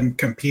deal. Let him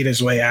compete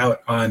his way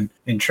out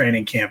in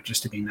training camp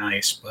just to be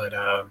nice. But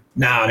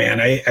man,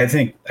 I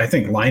think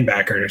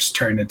linebackers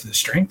turned into the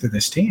strength of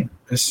this team.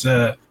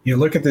 You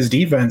look at this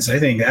defense. I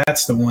think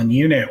that's the one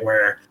unit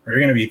where we're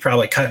going to be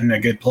probably cutting a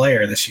good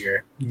player this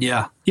year.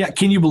 Yeah.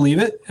 Can you believe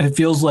it? It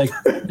feels like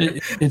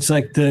it's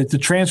like the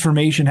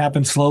transformation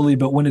happened slowly,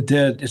 but when it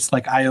did, it's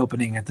like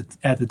eye-opening at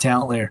the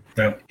talent layer.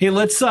 Yeah. Hey,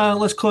 let's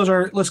close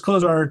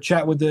our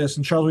chat with this.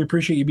 And Charles, we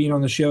appreciate you being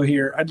on the show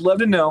here. I'd love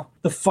to know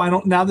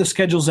now the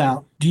schedule's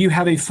out. Do you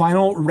have a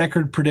final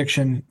record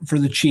prediction for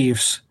the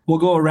Chiefs? We'll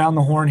go around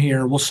the horn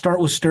here. We'll start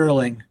with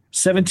Sterling.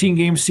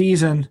 17-game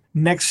season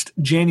next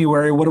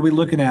January. What are we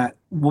looking at?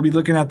 We'll be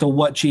looking at the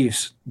what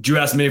Chiefs? Did you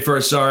ask me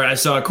first? Sorry, I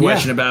saw a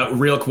question about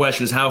real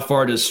question is how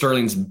far does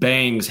Sterling's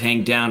bangs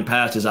hang down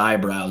past his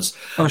eyebrows?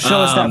 Oh, show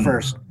us that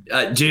first.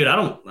 Dude,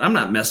 I'm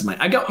not messing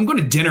I'm going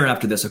to dinner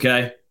after this,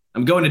 okay?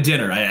 I'm going to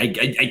dinner.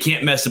 I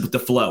can't mess up with the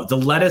flow. The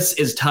lettuce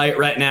is tight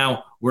right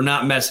now. We're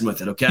not messing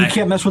with it, okay? You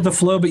can't mess with the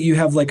flow, but you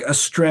have like a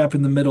strap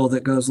in the middle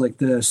that goes like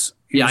this.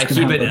 Yeah, I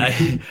keep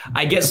it.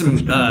 I get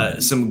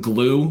some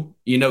glue,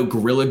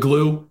 Gorilla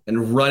Glue,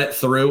 and run it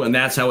through, and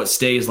that's how it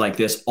stays like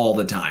this all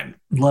the time.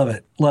 Love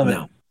it.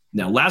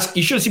 No,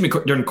 you should have seen me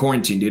during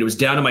quarantine, dude. It was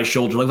down to my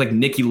shoulder, like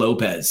Nicky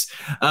Lopez.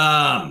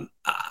 I'm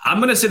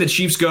gonna say the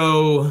Chiefs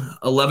go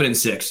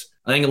 11-6.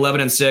 I think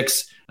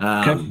 11-6.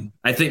 Okay.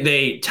 I think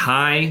they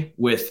tie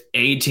with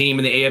a team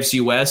in the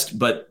AFC West,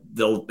 but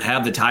they'll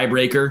have the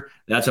tiebreaker.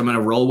 That's what I'm going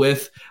to roll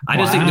with. I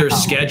just think their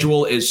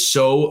schedule is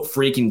so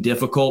freaking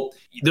difficult.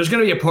 There's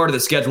going to be a part of the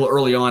schedule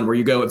early on where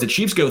you go, if the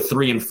Chiefs go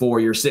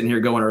 3-4, you're sitting here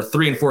going, or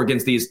 3-4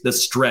 against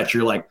this stretch.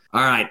 You're like,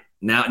 all right,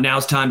 now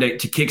it's time to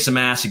kick some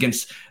ass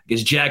against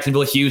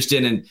Jacksonville,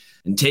 Houston,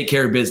 and take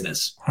care of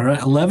business. All right,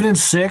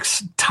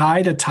 11-6,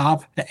 tied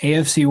atop the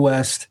AFC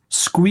West,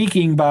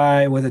 squeaking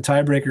by with a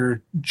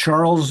tiebreaker.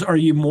 Charles, are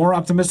you more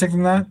optimistic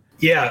than that?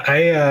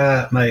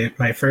 Yeah,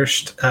 my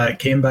first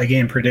game by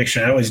game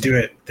prediction, I always do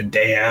it the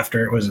day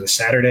after. It was the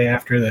Saturday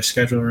after the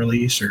schedule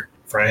release or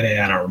Friday,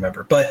 I don't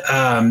remember. But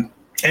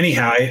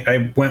anyhow,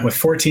 I went with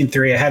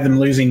 14-3. I had them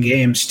losing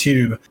games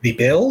to the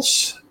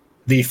Bills,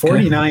 the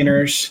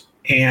 49ers,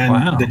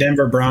 and the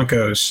Denver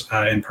Broncos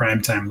in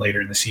primetime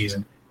later in the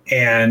season.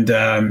 And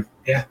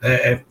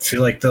I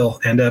feel like they'll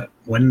end up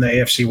winning the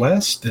AFC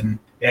West. And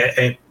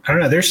I don't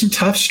know. There's some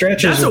tough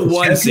stretches. That's a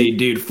 1 seed,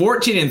 dude.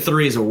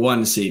 14-3 is a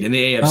 1 seed in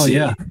the AFC. Oh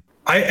yeah,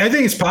 I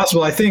think it's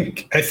possible. I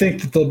think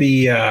that they'll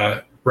be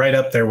right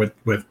up there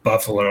with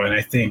Buffalo. And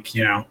I think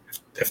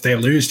if they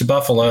lose to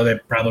Buffalo, they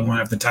probably won't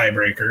have the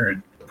tiebreaker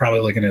and probably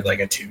looking at like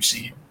a 2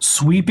 seed.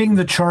 sweeping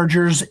the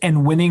Chargers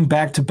and winning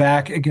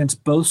back-to-back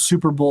against both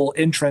Super Bowl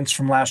entrants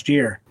from last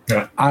year.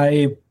 Yeah.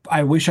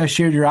 I wish I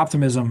shared your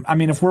optimism. I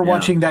mean, if we're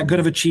watching that good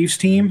of a Chiefs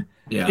team,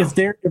 if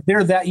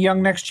they're that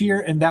young next year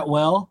and that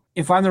well,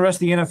 if I'm the rest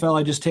of the NFL,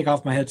 I just take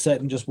off my headset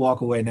and just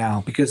walk away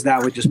now, because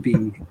that would just be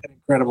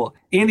incredible.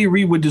 Andy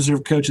Reid would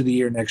deserve Coach of the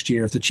Year next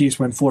year if the Chiefs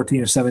win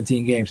 14 or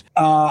 17 games.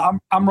 I'm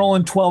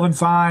rolling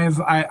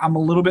 12-5. I'm a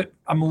little bit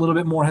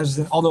more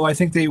hesitant, although I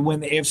think they win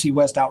the AFC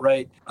West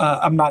outright.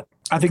 I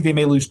think they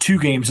may lose 2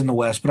 games in the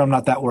West, but I'm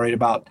not that worried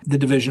about the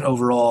division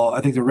overall. I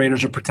think the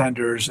Raiders are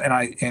pretenders,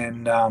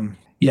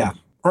 yeah.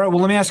 All right. Well,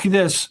 let me ask you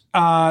this,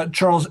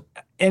 Charles.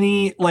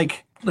 Any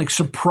like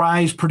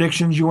surprise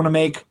predictions you want to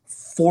make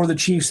for the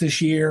Chiefs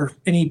this year?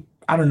 Any,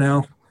 I don't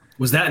know.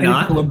 Was that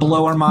not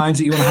blow our minds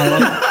that you want to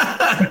highlight?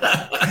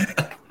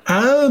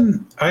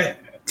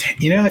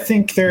 I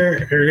think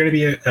there are going to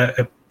be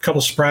a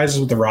couple surprises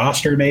with the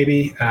roster.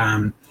 Maybe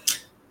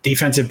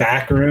defensive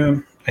back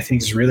room, I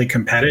think, is really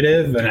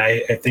competitive, and I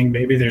think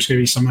maybe there's going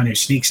to be someone who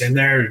sneaks in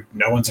there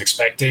no one's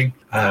expecting.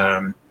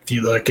 If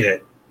you look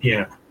at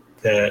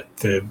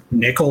the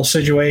nickel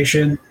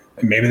situation,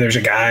 maybe there's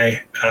a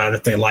guy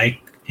that they like.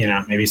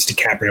 Maybe it's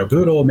DiCaprio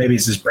Goodle, maybe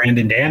it's this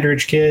Brandon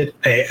Dandridge kid.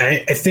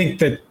 I think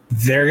that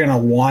they're going to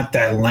want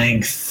that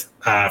length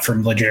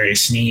from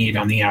L'Jarius Sneed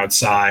on the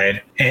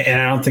outside, and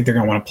I don't think they're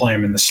going to want to play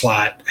him in the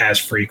slot as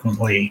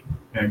frequently.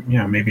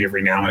 Maybe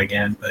every now and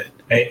again, but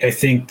I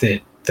think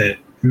that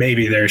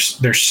maybe there's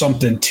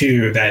something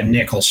to that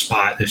nickel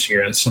spot this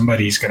year that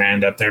somebody's going to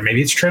end up there.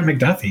 Maybe it's Trent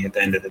McDuffie at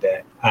the end of the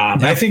day.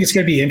 I think it's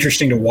going to be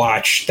interesting to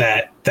watch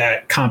that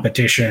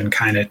competition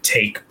kind of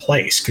take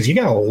place, because you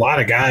got a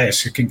lot of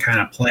guys who can kind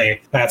of play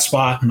that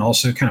spot and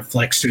also kind of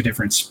flex to a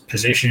different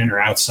position or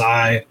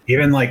outside.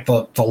 Even like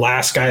the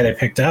last guy they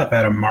picked up,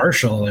 Adam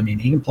Marshall, I mean,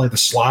 he can play the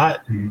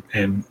slot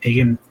and he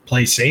can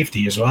play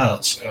safety as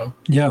well. So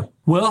yeah,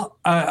 well,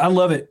 I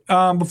love it.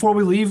 Before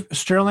we leave,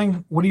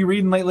 Sterling, what are you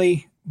reading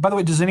lately? By the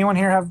way, does anyone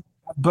here have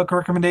book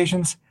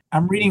recommendations?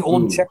 I'm reading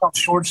old Chekhov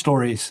short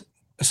stories,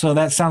 so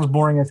that sounds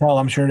boring as hell,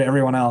 I'm sure, to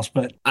everyone else.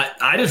 But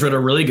I just read a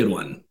really good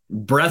one,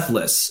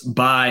 Breathless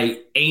by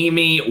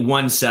Amy.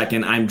 One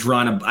second, I'm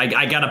drawing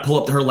I got to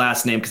pull up her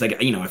last name because I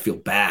feel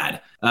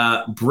bad.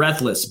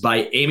 Breathless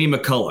by Amy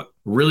McCulloch.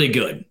 Really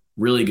good,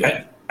 really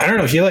good. I don't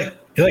know if you like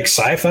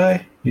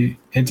sci-fi. You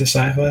into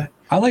sci-fi?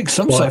 I like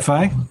some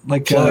sci-fi,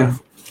 like The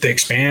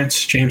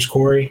Expanse, James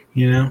Corey.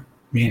 I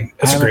mean,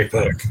 it's a great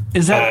book.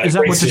 Is that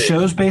what the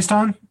show's based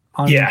on?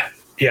 Yeah.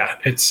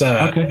 It's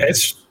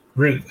it's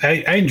really,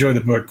 I enjoy the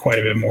book quite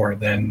a bit more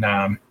than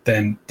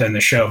the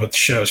show, but the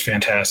show is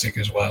fantastic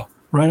as well.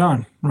 Right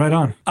on.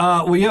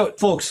 Well,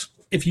 folks,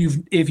 if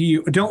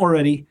you don't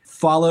already,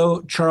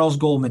 follow Charles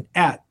Goldman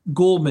at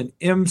Goldman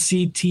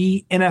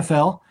MCT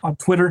NFL on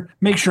Twitter.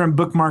 Make sure and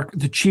bookmark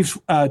the Chiefs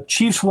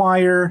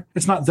Wire.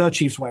 It's not the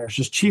Chiefs Wire. It's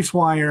just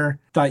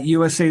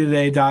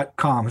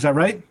ChiefsWire.usatoday.com. Is that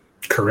right?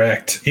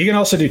 Correct. You can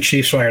also do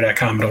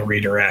ChiefsWire.com. It'll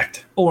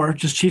redirect. Or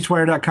just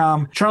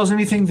ChiefsWire.com. Charles,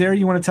 anything there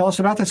you want to tell us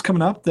about that's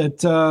coming up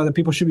that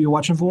people should be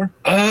watching for?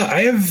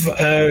 I have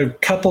a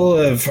couple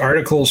of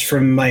articles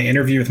from my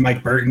interview with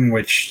Mike Burton,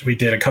 which we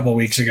did a couple of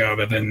weeks ago,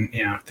 but then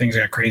things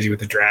got crazy with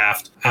the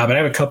draft. But I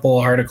have a couple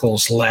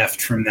articles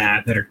left from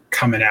that are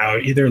coming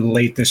out either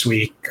late this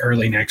week,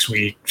 early next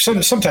week,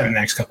 sometime in the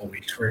next couple of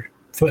weeks. We're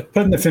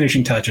putting the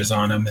finishing touches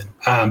on him,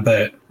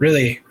 but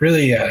really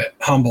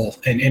humble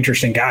and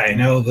interesting guy. I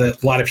know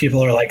that a lot of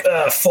people are like,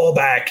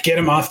 fullback, get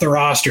him off the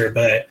roster,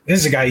 but this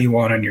is a guy you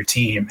want on your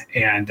team,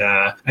 and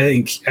I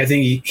think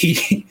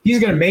he's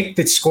going to make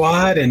the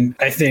squad. And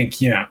I think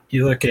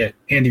you look at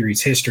Andy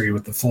Reid's history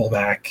with the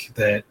fullback,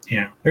 that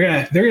they're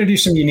gonna do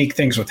some unique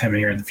things with him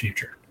here in the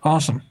future.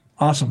 Awesome.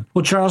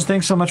 Well, Charles,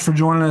 thanks so much for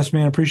joining us,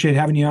 man. Appreciate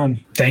having you on.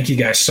 Thank you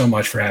guys so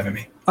much for having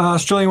me.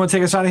 Sterling, you want to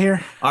take us out of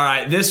here? All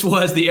right. This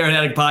was the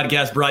Arrowhead Addict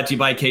Podcast, brought to you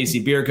by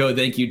Casey Bierko.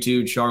 Thank you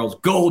to Charles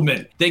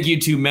Goldman. Thank you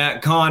to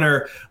Matt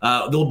Connor.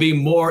 There'll be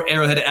more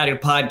Arrowhead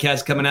Addict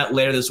podcasts coming out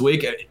later this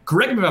week.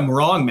 Correct me if I'm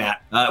wrong,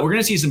 Matt. We're going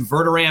to see some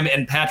Verderame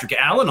and Patrick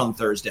Allen on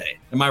Thursday.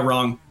 Am I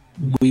wrong?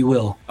 We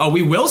will. Oh,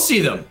 we will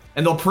see them.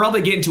 And they'll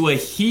probably get into a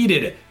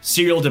heated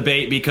cereal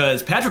debate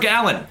because Patrick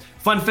Allen,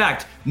 fun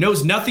fact,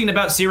 knows nothing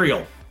about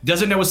cereal.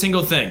 Doesn't know a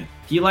single thing.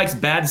 He likes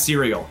bad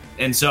cereal.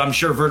 And so I'm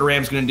sure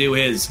Verderame's going to do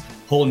his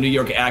whole New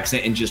York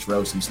accent and just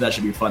roast him. So that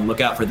should be fun.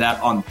 Look out for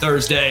that on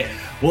Thursday.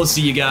 We'll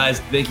see you guys.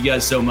 Thank you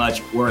guys so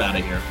much. We're out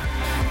of here.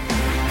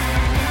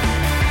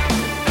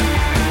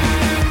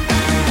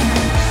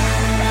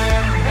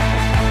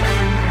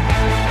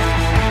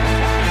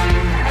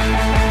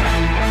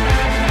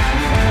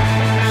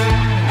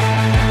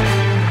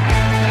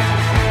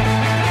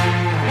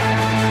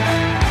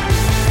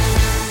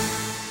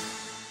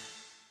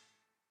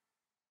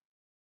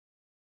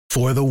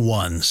 For the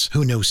ones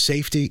who know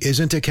safety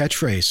isn't a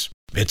catchphrase,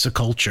 it's a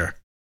culture.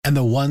 And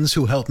the ones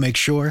who help make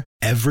sure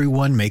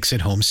everyone makes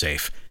it home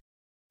safe.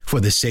 For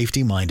the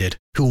safety-minded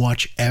who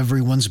watch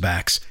everyone's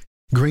backs,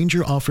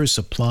 Grainger offers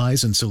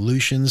supplies and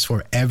solutions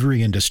for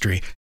every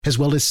industry, as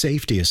well as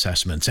safety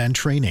assessments and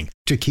training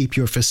to keep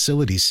your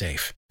facilities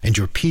safe. and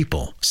your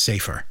people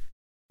safer.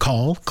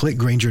 Call, click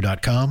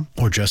Grainger.com,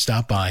 or just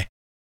stop by.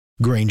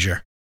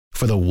 Grainger,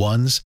 for the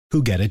ones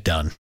who get it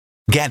done.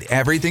 Get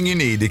everything you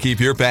need to keep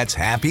your pets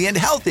happy and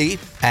healthy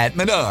at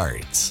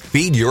Menards.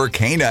 Feed your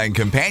canine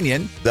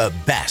companion the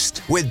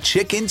best with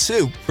chicken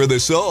soup for the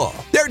soul.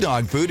 Their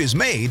dog food is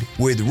made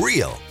with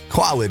real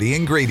quality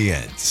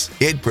ingredients.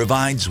 It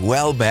provides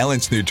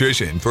well-balanced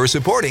nutrition for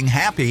supporting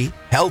happy,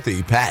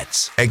 healthy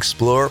pets.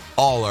 Explore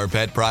all our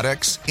pet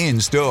products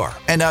in-store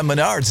and on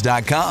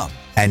Menards.com.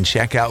 And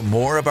check out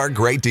more of our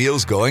great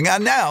deals going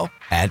on now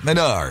at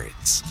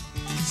Menards.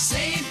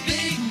 Save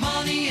big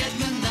money at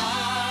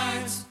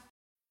Menards.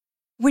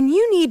 When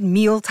you need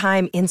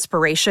mealtime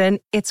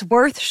inspiration, it's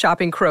worth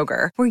shopping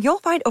Kroger, where you'll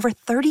find over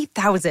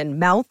 30,000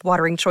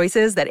 mouth-watering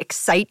choices that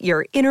excite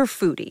your inner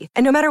foodie.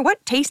 And no matter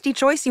what tasty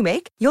choice you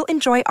make, you'll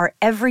enjoy our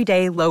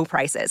everyday low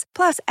prices,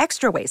 plus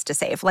extra ways to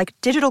save, like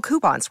digital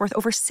coupons worth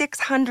over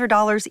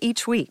 $600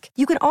 each week.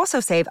 You can also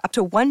save up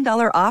to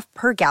 $1 off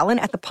per gallon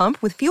at the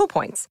pump with fuel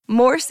points.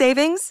 More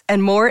savings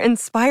and more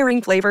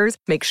inspiring flavors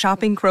make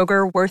shopping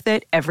Kroger worth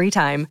it every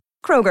time.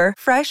 Kroger,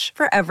 fresh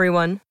for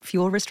everyone.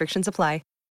 Fuel restrictions apply.